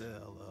intense. Shut the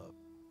hell up.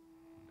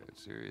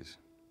 That's serious.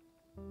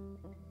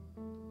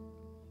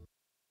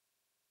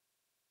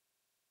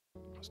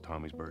 It was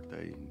Tommy's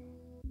birthday.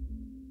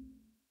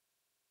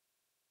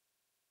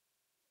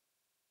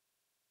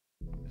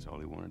 That's all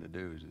he wanted to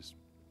do is just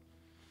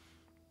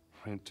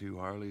rent 2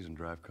 Harleys and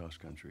drive cross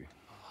country.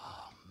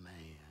 Oh, man.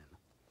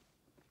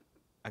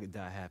 I could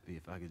die happy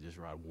if I could just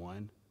ride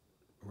one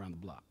around the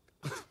block.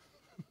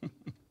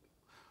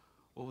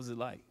 What was it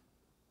like? It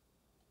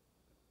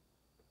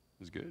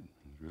was good.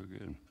 It was real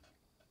good.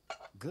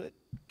 Good?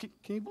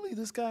 Can you believe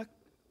this guy?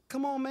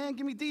 Come on, man,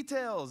 give me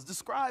details.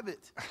 Describe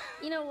it.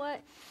 You know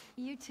what?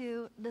 You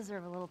two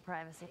deserve a little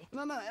privacy.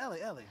 No,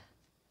 Ellie.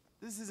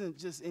 This isn't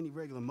just any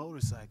regular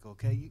motorcycle,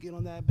 okay? You get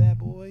on that bad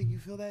boy, you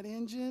feel that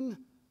engine?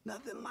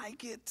 Nothing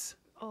like it.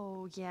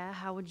 Oh, yeah?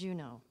 How would you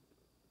know?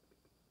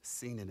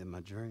 Seen it in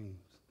my dreams.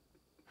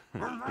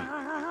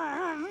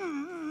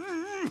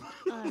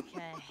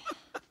 Okay.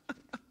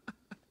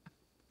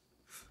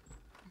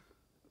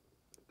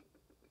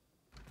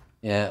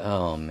 Yeah,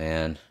 oh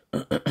man. I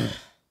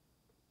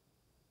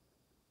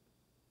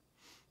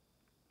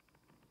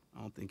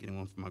don't think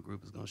anyone from my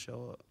group is gonna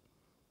show up.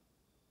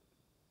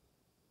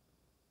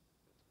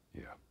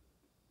 Yeah.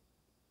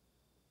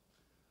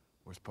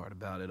 Worst part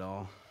about it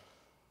all,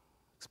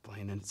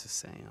 explaining it to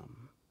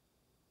Sam.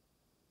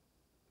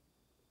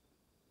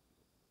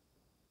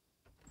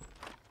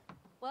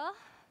 Well,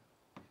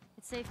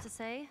 it's safe to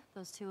say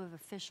those two have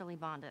officially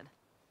bonded.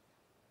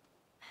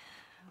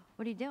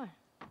 What are you doing?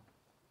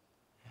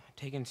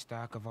 Taking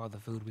stock of all the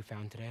food we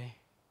found today.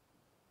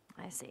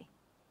 I see.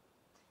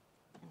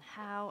 And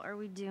how are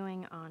we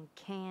doing on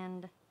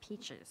canned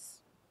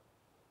peaches?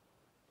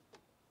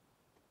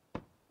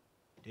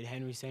 Did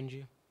Henry send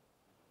you?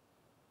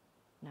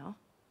 No?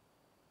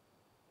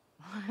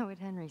 Why would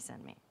Henry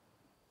send me?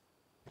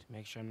 To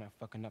make sure I'm not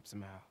fucking up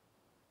somehow.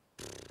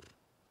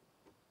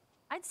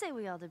 I'd say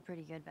we all did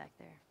pretty good back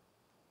there.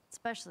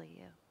 Especially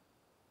you.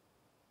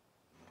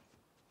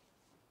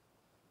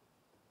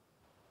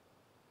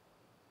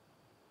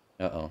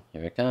 Uh-oh,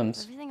 here it Is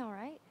comes. everything all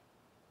right?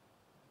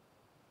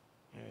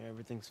 Yeah,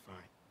 everything's fine.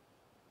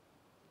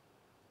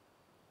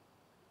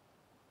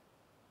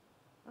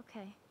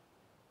 Okay.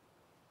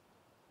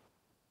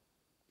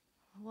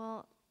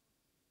 Well,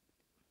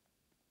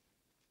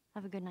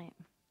 have a good night.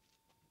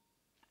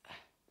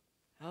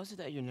 How is it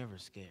that you're never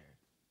scared?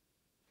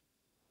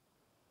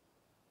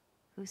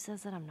 Who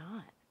says that I'm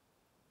not?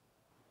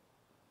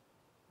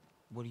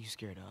 What are you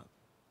scared of?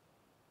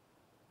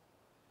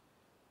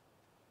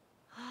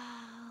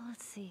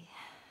 Let's see.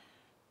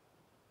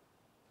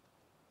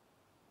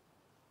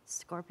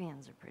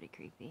 Scorpions are pretty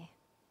creepy.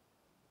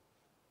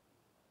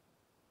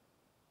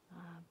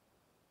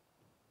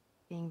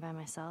 Being by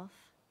myself.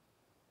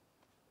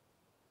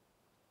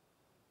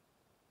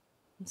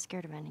 I'm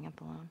scared of ending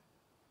up alone.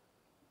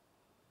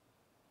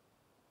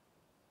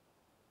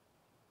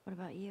 What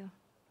about you?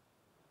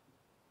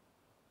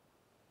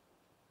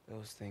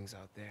 Those things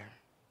out there.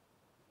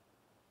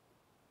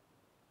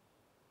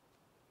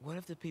 What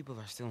if the people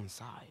are still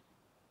inside?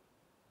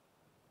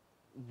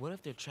 What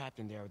if they're trapped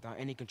in there without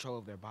any control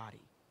of their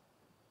body?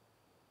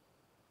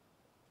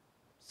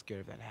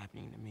 Scared of that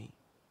happening to me.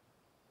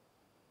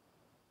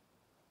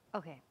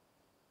 Okay.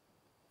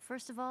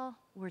 First of all,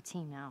 we're a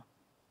team now.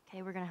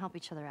 Okay, we're gonna help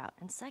each other out.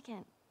 And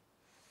second,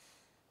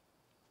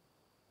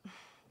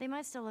 they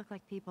might still look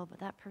like people, but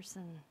that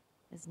person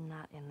is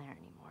not in there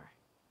anymore.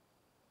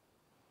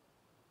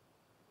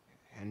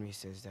 Henry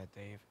says that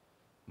they've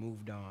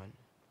moved on.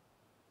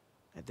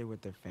 That they're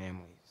with their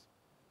families.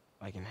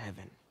 Like in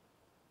heaven.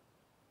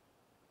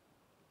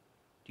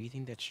 Do you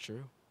think that's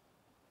true?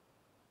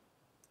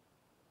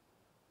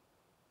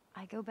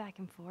 I go back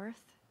and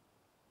forth.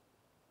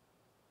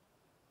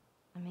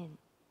 I mean,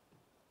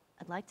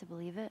 I'd like to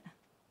believe it.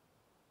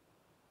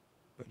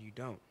 But you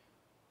don't.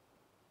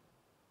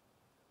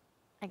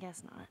 I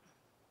guess not.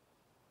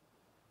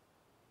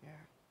 Yeah.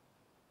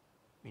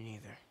 Me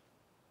neither.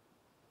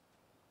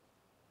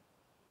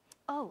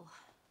 Oh.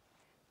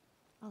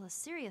 All the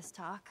serious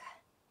talk.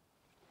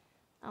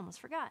 I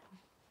almost forgot.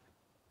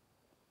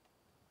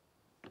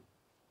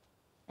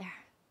 There.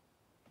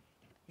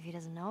 If he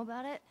doesn't know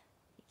about it,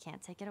 he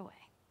can't take it away.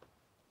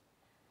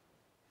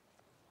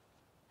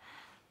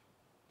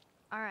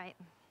 All right.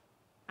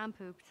 I'm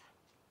pooped.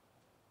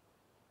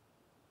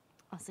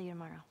 I'll see you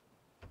tomorrow.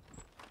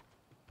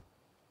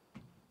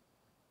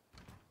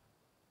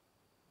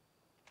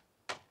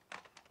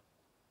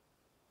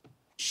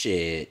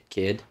 Shit,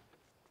 kid.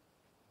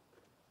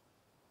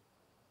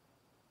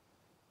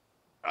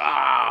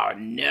 Oh,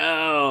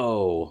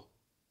 no.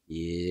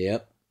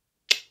 Yep.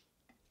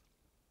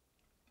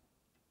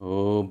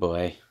 Oh,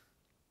 boy.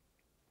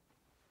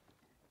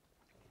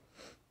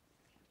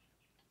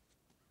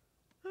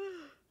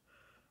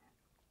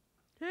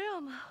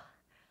 Damn.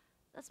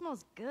 That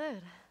smells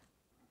good.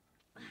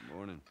 Good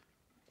morning.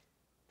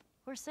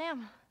 Where's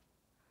Sam?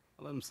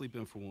 I'll let him sleep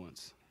in for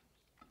once.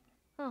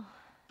 Oh.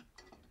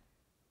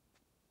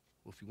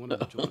 Well, if you wanted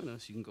to join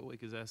us, you can go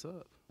wake his ass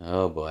up.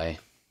 Oh, boy.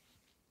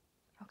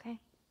 Okay.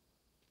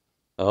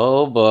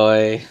 Oh,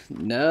 boy.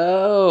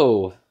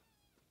 No.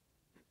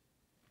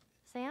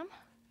 Sam?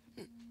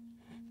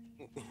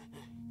 What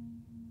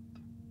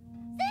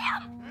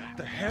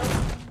the hell?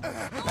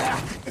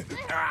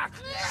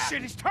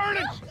 Shit, he's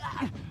turning!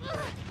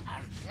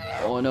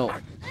 Oh, no.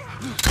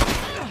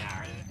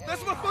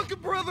 That's my fucking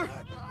brother!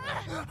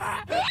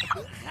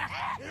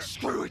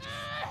 Screw it!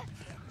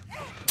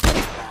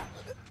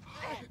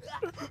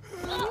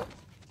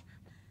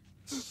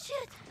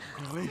 Shit!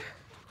 Ellie?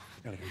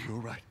 Ellie, are you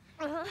alright?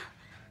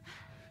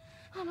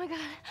 Oh my god.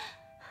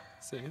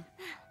 Sam?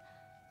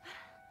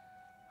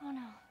 Oh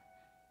no.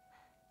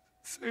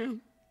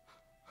 Sam?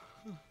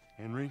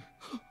 Henry?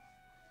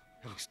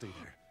 Ellie, stay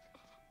there.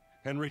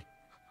 Henry?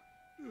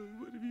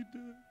 What have you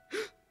done?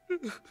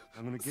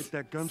 I'm gonna get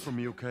that gun from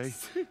you, okay?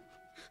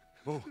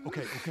 Oh,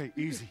 okay,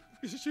 easy.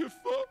 It's your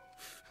fault.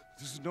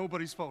 This is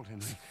nobody's fault,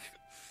 Henry.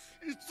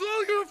 It's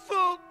all your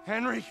fault.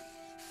 Henry!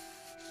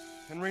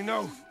 Henry,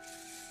 no!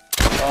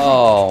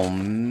 Oh,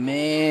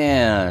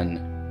 man.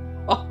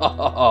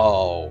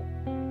 Oh.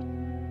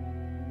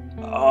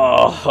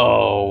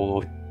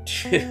 Oh,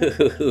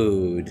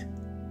 dude.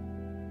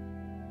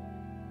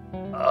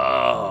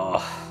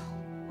 Oh,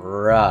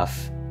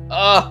 rough.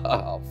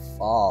 Oh,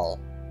 fall.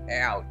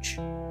 Ouch.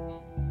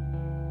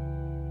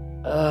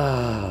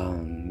 Oh,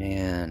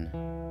 man.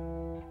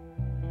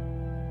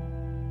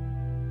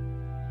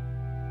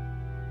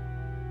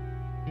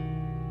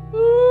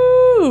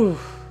 Woo.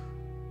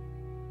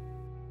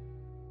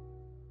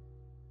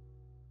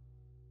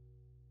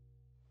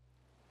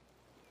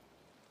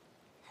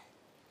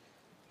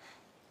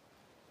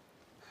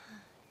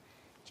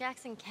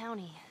 Jackson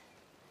County.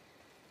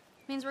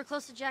 Means we're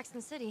close to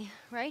Jackson City,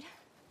 right?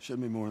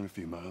 Should be more than a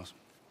few miles.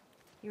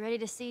 You ready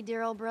to see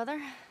dear old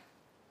brother?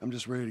 I'm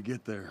just ready to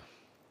get there.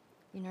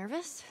 You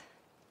nervous?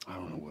 I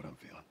don't know what I'm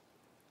feeling.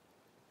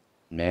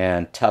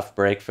 Man, tough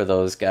break for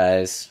those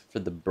guys, for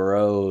the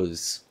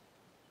bros.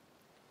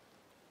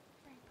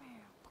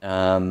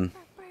 I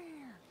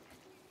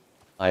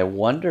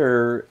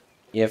wonder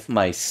if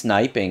my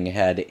sniping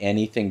had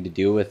anything to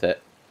do with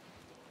it.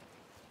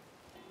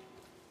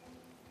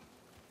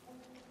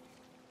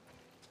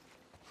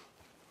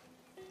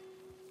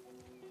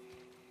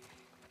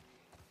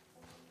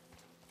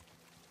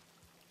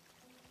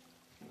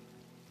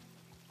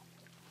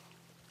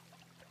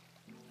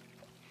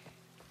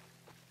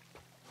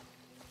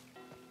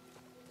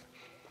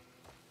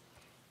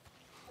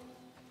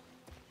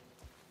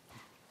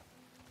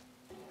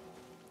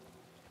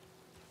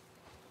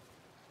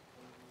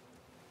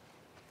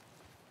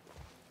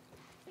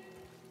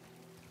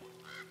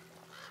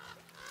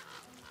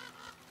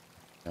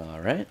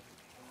 All right.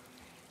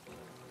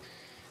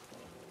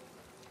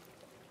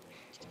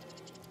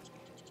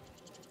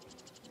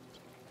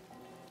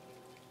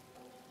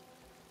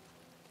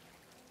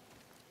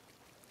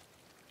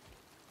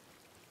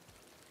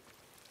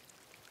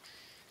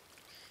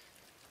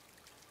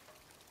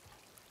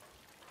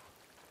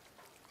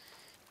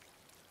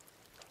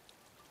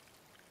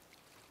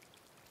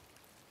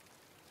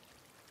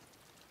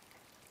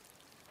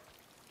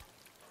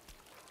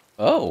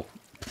 Oh,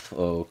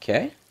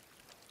 okay.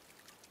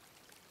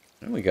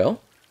 There we go.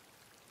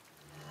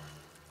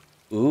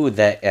 Ooh,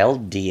 the El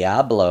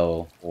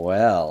Diablo.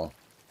 Well,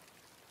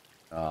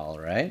 all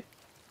right.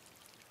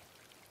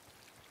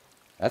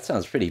 That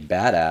sounds pretty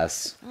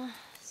badass.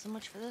 So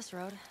much for this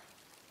road.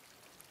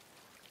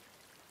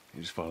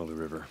 You just follow the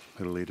river.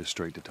 It'll lead us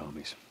straight to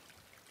Tommy's.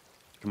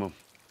 Come on.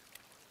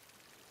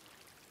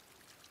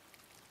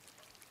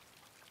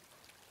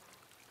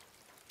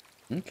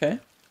 Okay.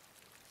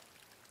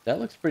 That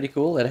looks pretty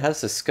cool. It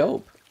has a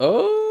scope.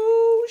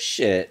 Oh,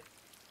 shit.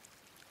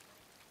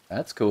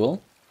 That's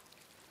cool.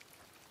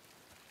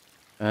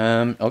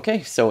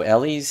 Okay, so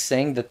Ellie's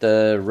saying that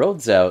the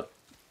road's out.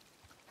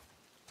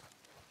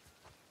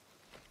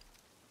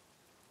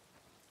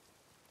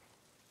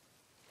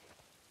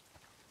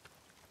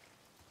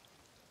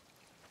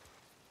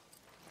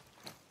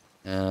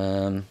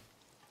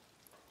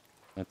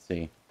 Let's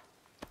see.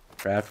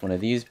 Craft one of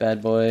these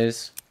bad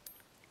boys.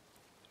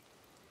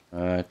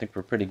 I think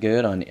we're pretty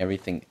good on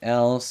everything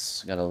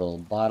else. Got a little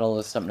bottle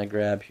of something to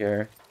grab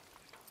here.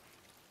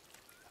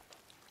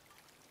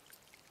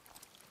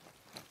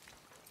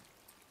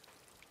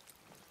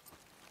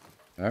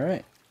 All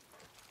right.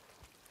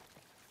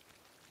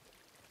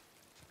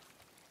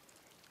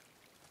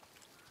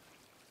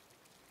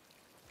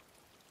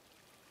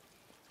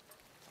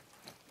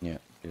 Yeah,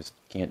 just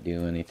can't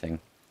do anything.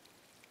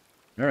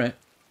 All right.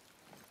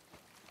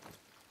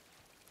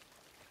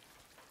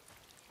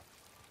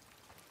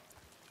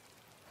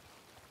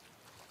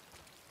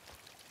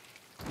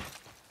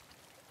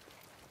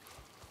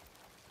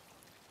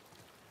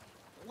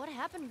 What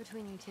happened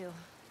between you two?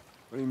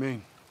 What do you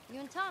mean?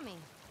 You and Tommy.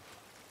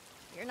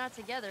 You're not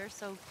together,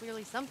 so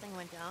clearly something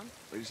went down.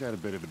 We just had a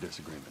bit of a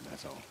disagreement,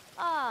 that's all.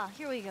 Ah,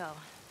 here we go.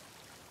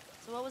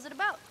 So what was it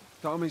about?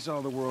 Tommy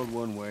saw the world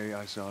one way,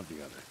 I saw it the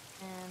other.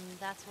 And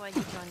that's why you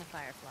joined the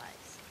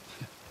Fireflies.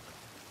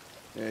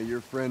 Yeah,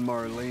 your friend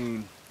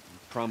Marlene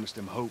promised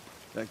him hope.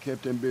 That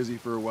kept him busy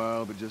for a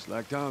while, but just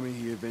like Tommy,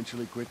 he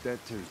eventually quit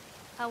that too.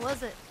 How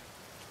was it?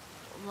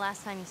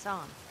 Last time you saw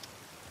him?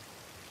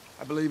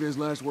 I believe his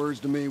last words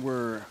to me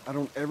were, I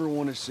don't ever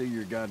want to see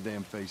your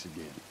goddamn face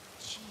again.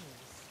 Jeez.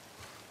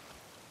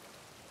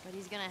 But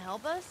he's gonna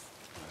help us?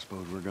 I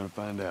suppose we're gonna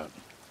find out.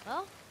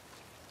 Well,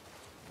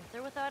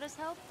 with or without his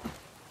help,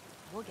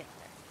 we'll get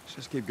there. Let's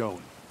just keep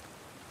going.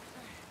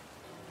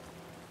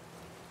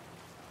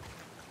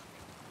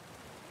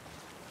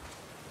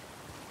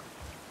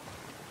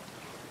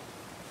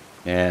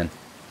 Man,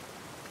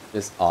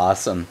 just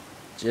awesome.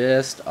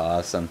 Just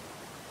awesome.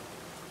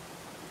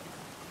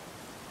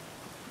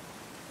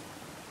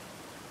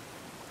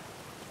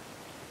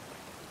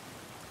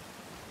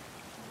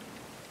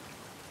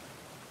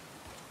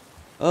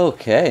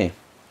 Okay.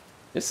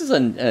 This is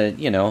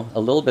you know, a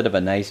little bit of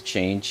a nice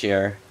change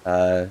here.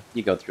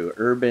 You go through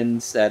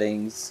urban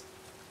settings,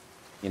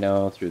 you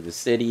know, through the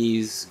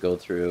cities, go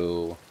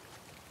through,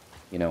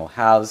 you know,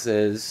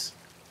 houses.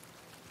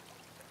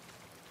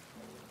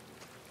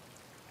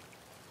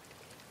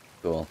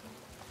 Cool.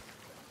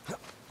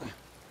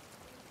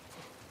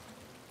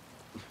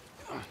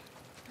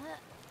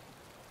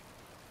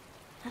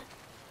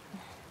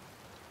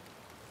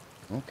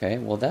 Okay,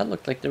 well that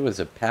looked like there was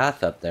a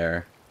path up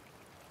there.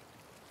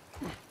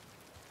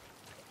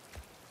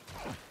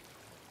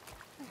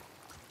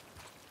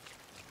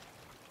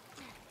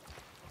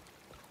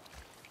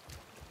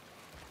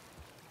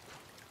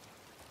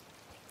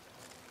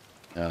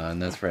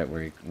 And that's right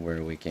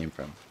where we came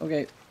from.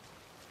 Okay.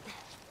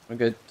 We're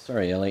good.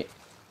 Sorry, Ellie.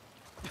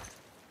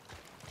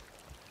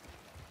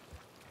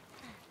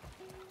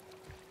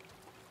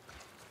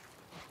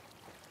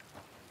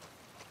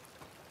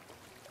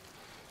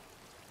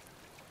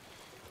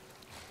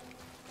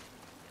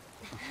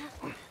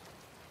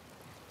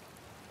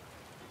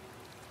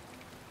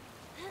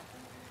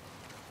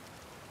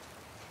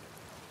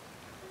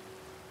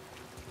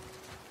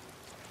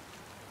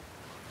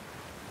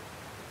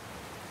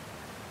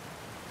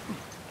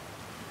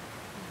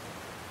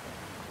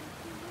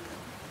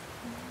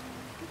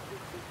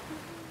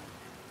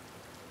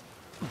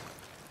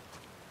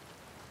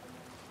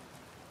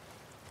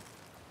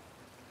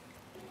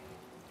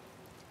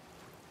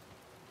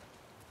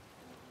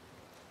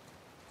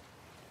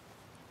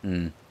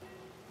 Get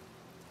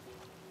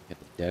the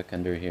deck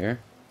under here.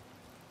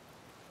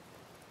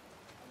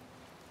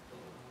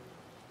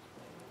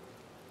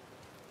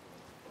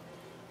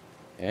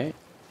 Okay.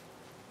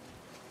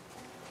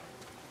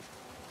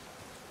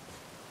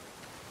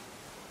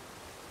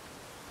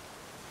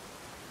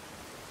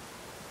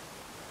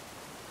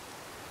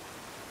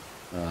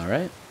 All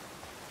right.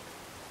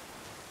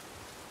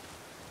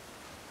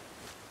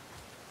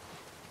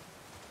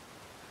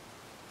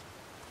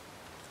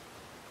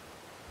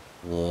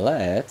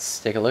 Let's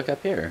take a look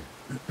up here.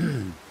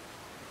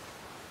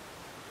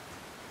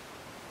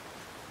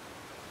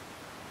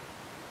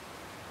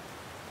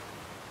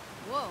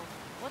 Whoa,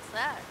 what's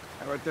that?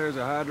 Right there's a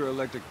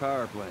hydroelectric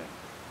power plant.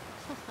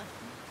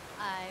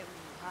 A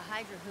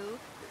hydro who?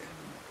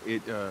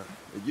 It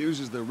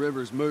uses the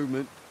river's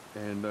movement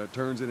and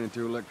turns it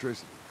into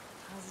electricity.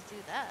 How does it do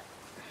that?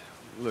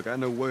 Look, I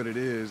know what it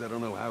is. I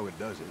don't know how it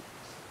does it.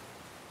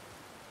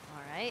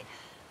 All right.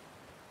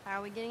 How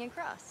are we getting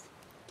across?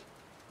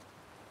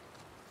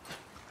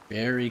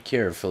 Very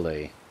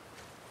carefully.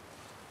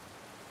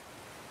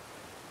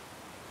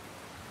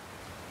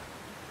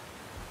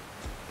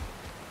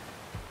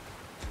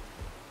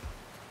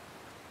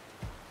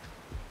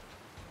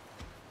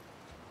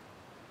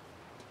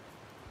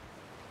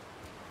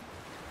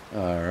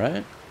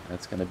 Alright,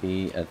 that's gonna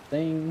be a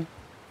thing.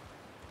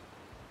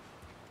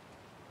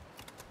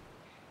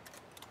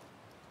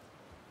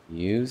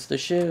 Use the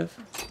shiv.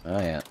 Oh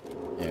yeah,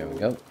 there we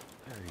go.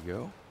 There you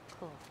go.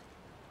 Cool.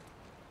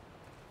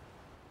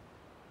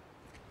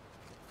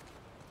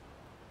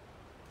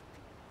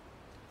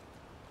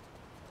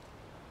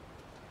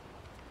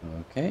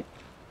 Okay.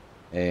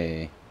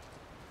 Hey.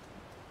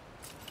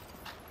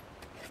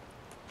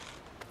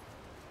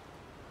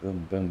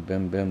 Boom, boom,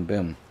 boom, boom,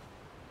 boom.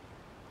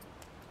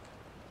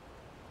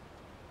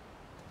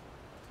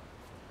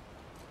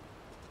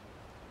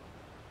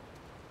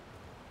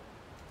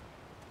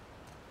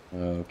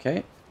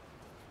 Okay.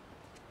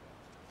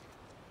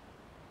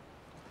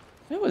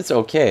 It was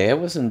okay. It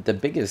wasn't the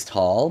biggest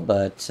haul,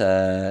 but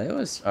it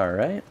was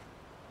alright.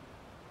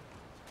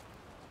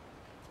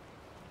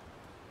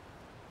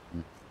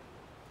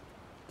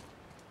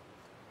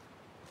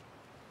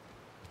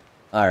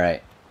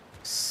 Alright.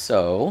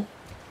 So,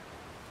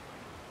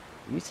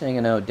 he's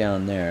hanging out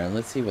down there.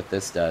 Let's see what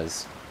this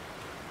does.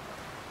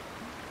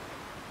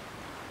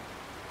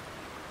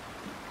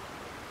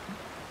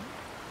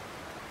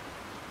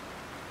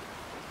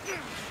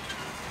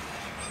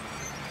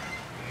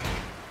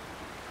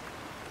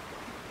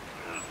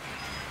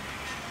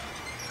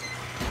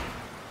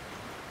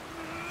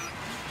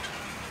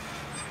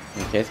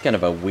 Okay, it's kind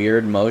of a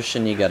weird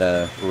motion. You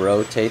gotta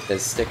rotate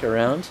this stick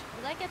around.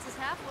 Well, that gets us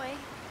halfway.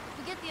 If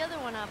we get the other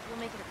one up, we'll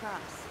make it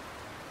across.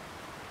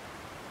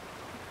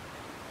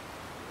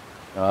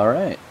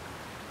 Alright.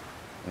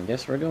 I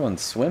guess we're going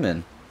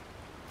swimming.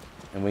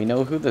 And we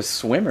know who the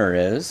swimmer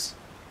is.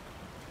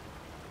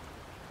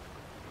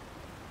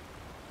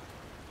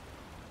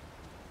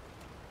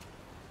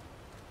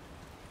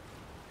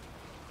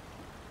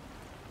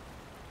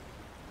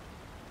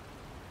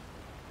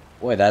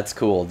 Boy, that's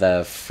cool.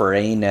 The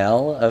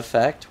Fresnel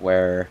effect,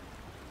 where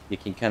you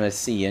can kind of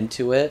see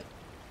into it,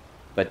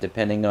 but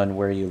depending on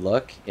where you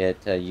look,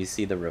 you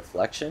see the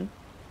reflection.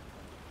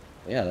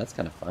 Yeah, that's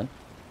kind of fun.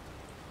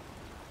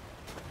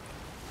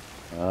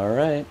 All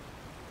right.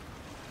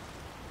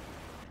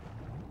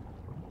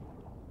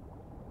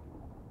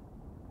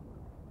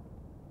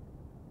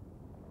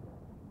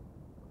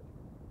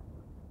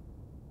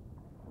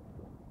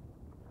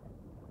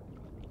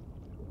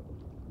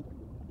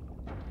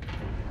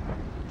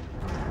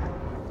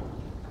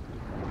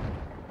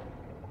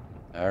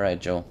 All right,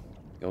 Joel.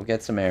 Go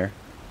get some air.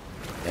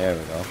 There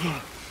we go.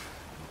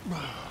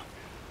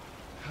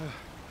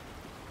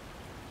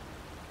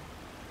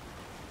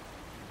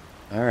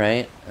 All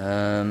right.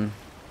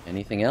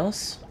 Anything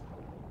else?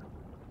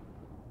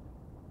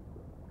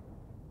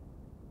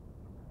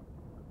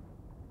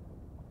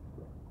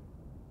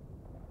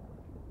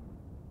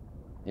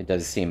 It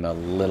does seem a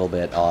little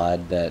bit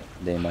odd that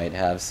they might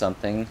have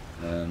something.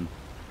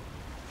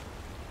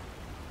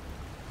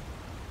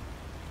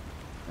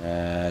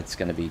 It's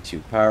gonna be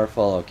too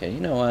powerful. Okay, you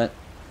know what?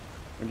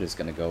 We're just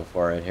gonna go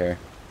for it here.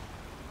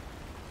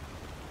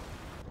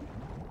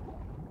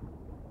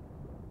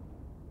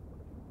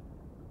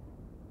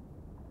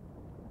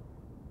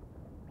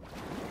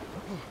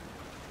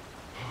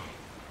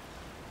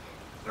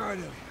 All right,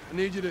 Ellie. I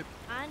need you to...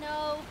 I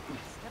know.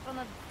 Step on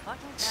the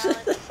fucking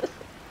pallet.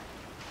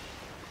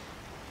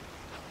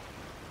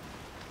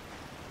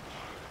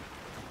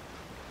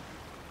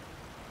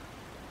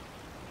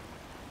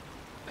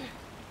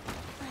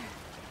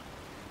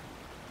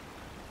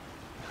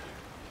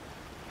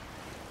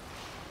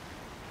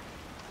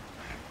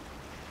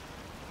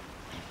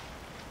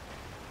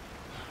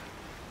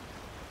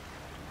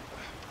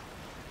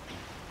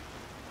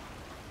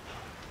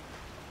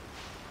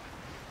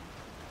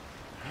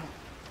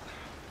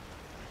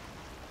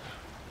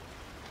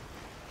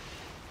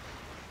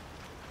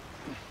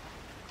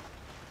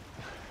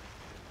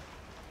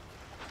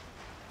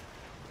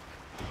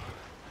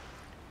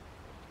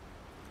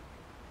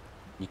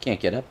 You can't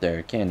get up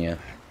there, can you?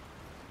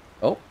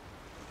 Oh.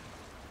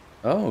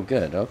 Oh,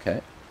 good.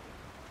 Okay.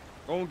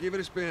 Go and give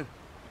it a spin.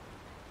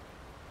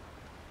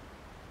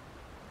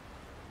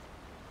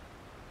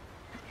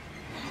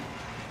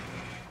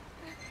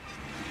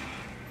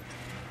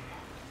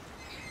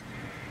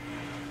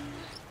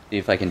 See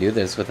if I can do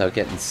this without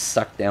getting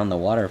sucked down the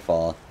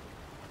waterfall.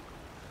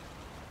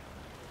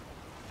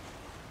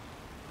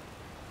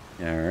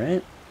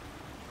 Alright.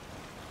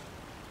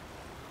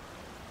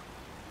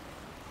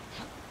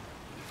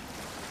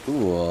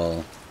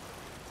 Cool.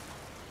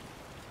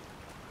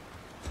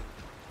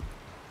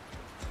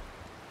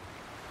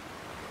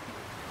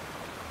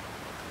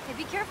 Hey,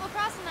 be careful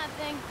crossing that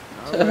thing.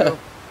 I will.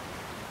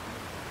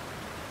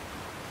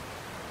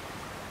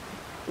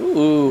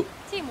 Ooh.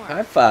 Teamwork.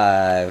 High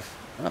five.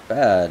 Not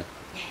bad.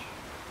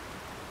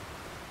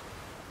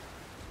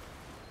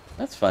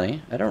 That's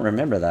funny. I don't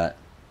remember that.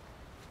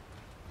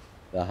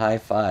 The high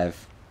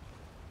five.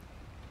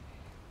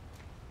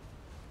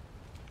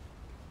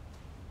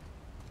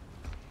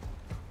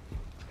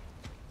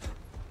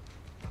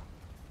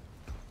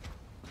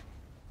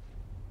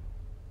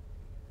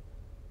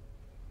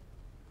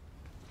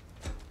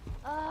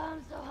 Oh,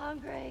 I'm so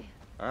hungry.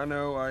 I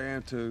know, I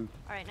am too.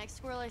 All right, next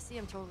squirrel I see,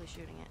 I'm totally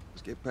shooting it.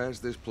 Let's get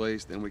past this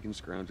place, then we can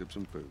scrounge up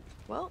some food.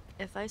 Well,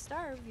 if I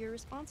starve, you're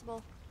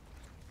responsible.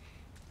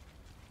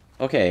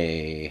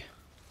 Okay.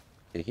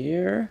 To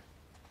here.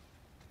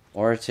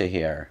 Or to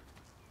here.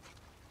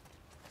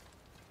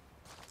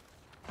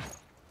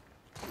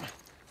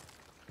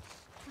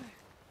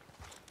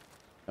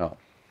 Oh.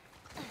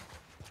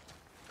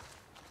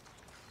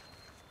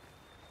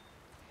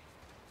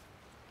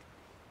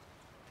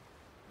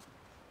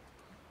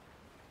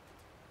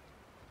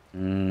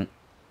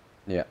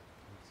 Yeah.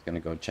 Just gonna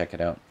go check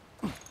it out.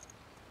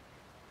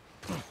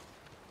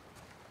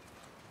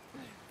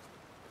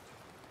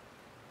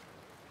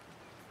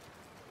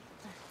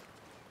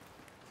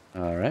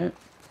 Alright.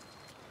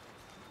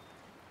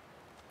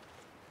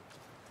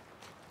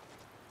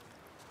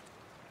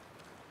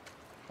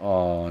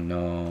 Oh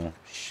no.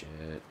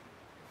 Shit.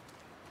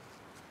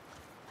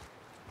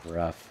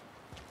 Rough.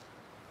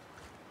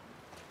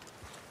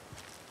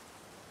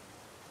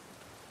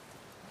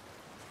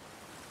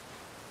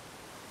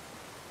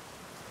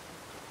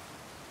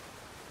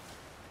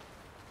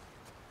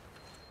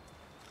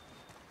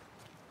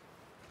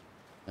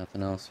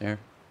 Nothing else here.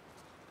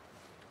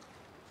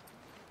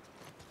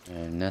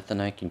 And nothing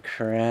I can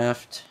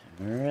craft.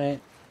 Alright.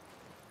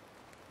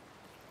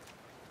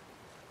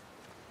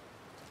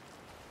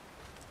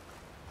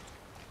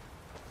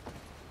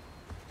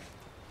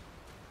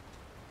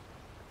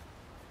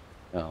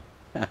 Oh.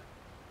 Ha.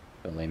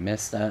 Totally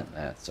missed that.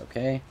 That's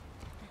okay.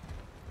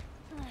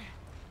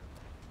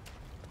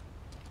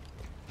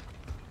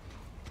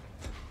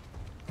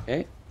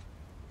 Okay.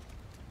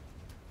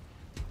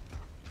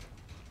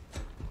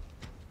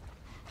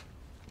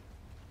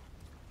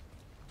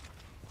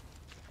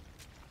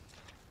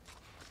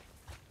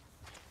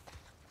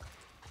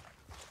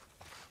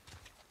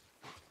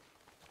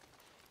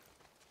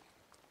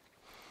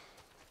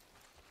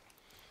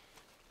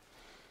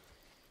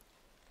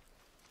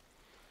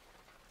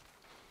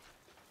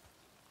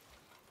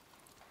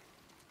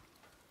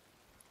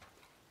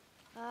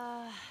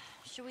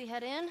 Should we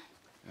head in?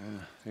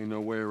 Ain't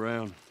no way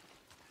around.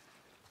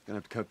 Gonna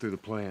have to cut through the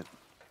plant.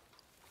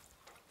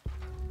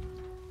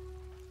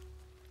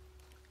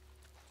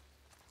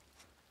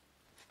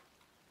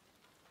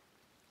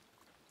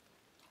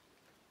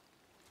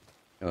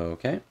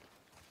 Okay.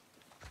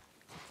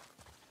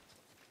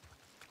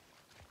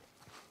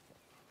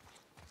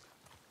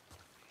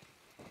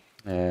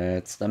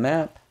 It's the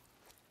map.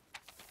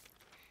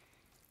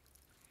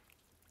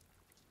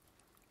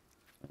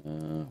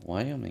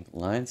 Wyoming.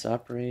 Lines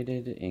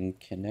operated in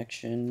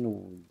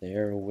connection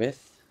therewith.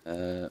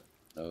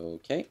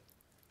 Okay.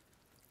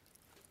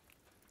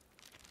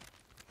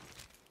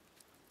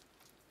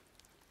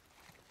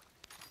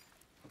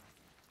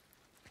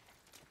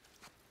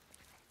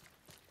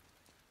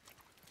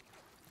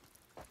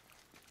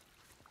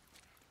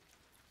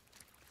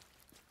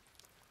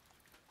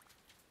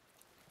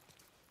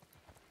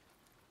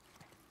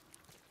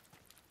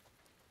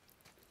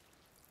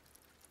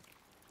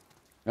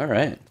 All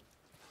right.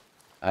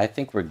 I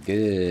think we're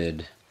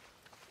good.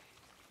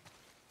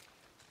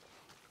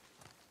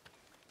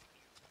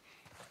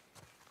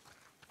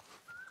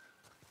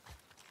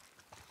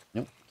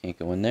 Nope, can't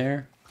go in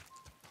there.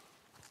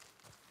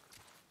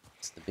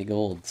 It's the big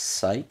old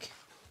psych.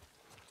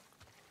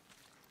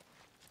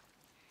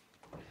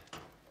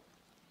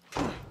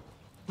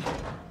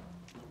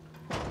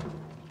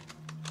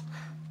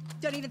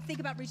 Don't even think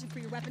about reaching for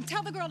your weapon.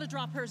 Tell the girl to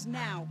drop hers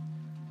now.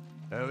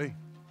 Ellie?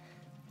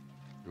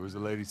 Do as the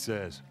lady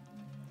says.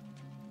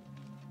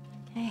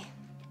 Hey.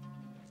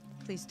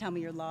 Please tell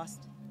me you're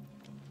lost.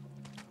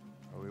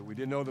 Oh, we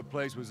didn't know the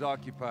place was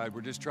occupied.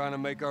 We're just trying to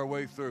make our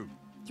way through.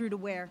 Through to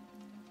where?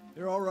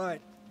 They're all right.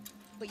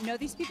 But you know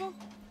these people?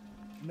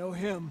 Know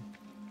him.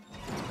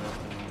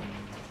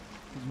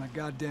 He's my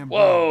goddamn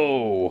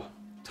Whoa!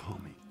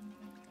 Tommy.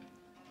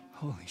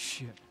 brother. Holy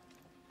shit.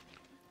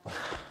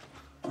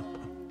 How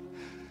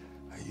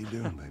you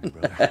doing, baby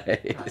brother?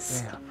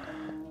 Nice. Damn.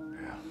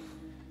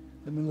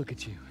 Let me look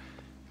at you.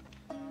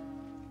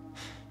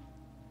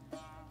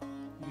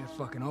 You get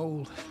fucking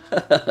old.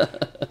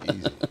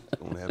 Easy.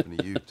 It's gonna happen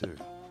to you, too.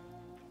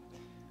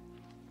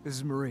 This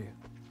is Maria.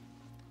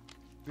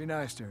 Be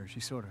nice to her. She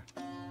sort of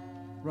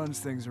runs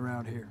things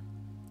around here.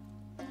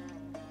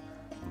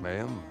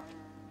 Ma'am,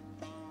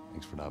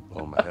 thanks for not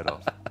blowing my head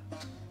off.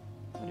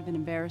 Would have been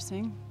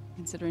embarrassing,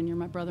 considering you're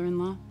my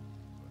brother-in-law.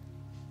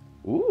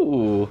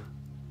 Ooh.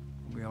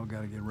 We all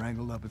gotta get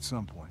wrangled up at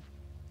some point.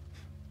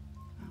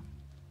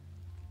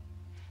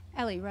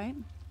 Ellie, right?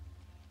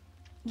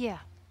 Yeah.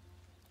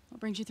 What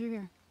brings you through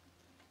here?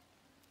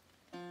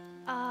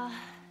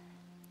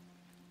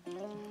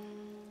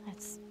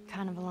 That's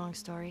kind of a long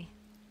story.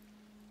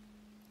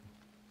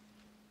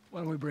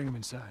 Why don't we bring him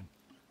inside?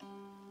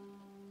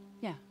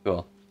 Yeah.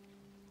 Cool.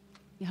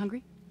 You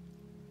hungry?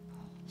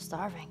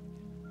 Starving.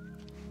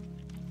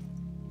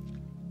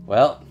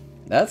 Well,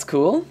 that's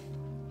cool.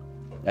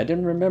 I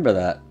didn't remember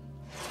that.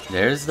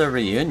 There's the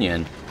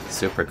reunion.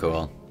 Super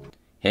cool.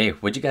 Hey,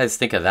 what'd you guys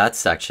think of that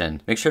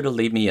section? Make sure to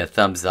leave me a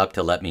thumbs up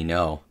to let me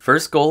know.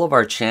 First goal of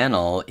our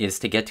channel is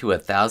to get to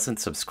 1,000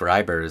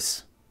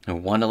 subscribers. I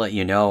want to let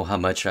you know how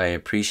much I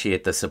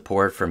appreciate the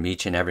support from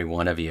each and every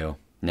one of you.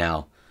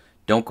 Now,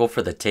 don't go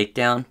for the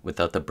takedown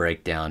without the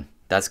breakdown.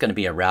 That's going to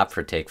be a wrap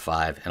for Take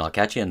 5, and I'll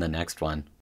catch you in the next one.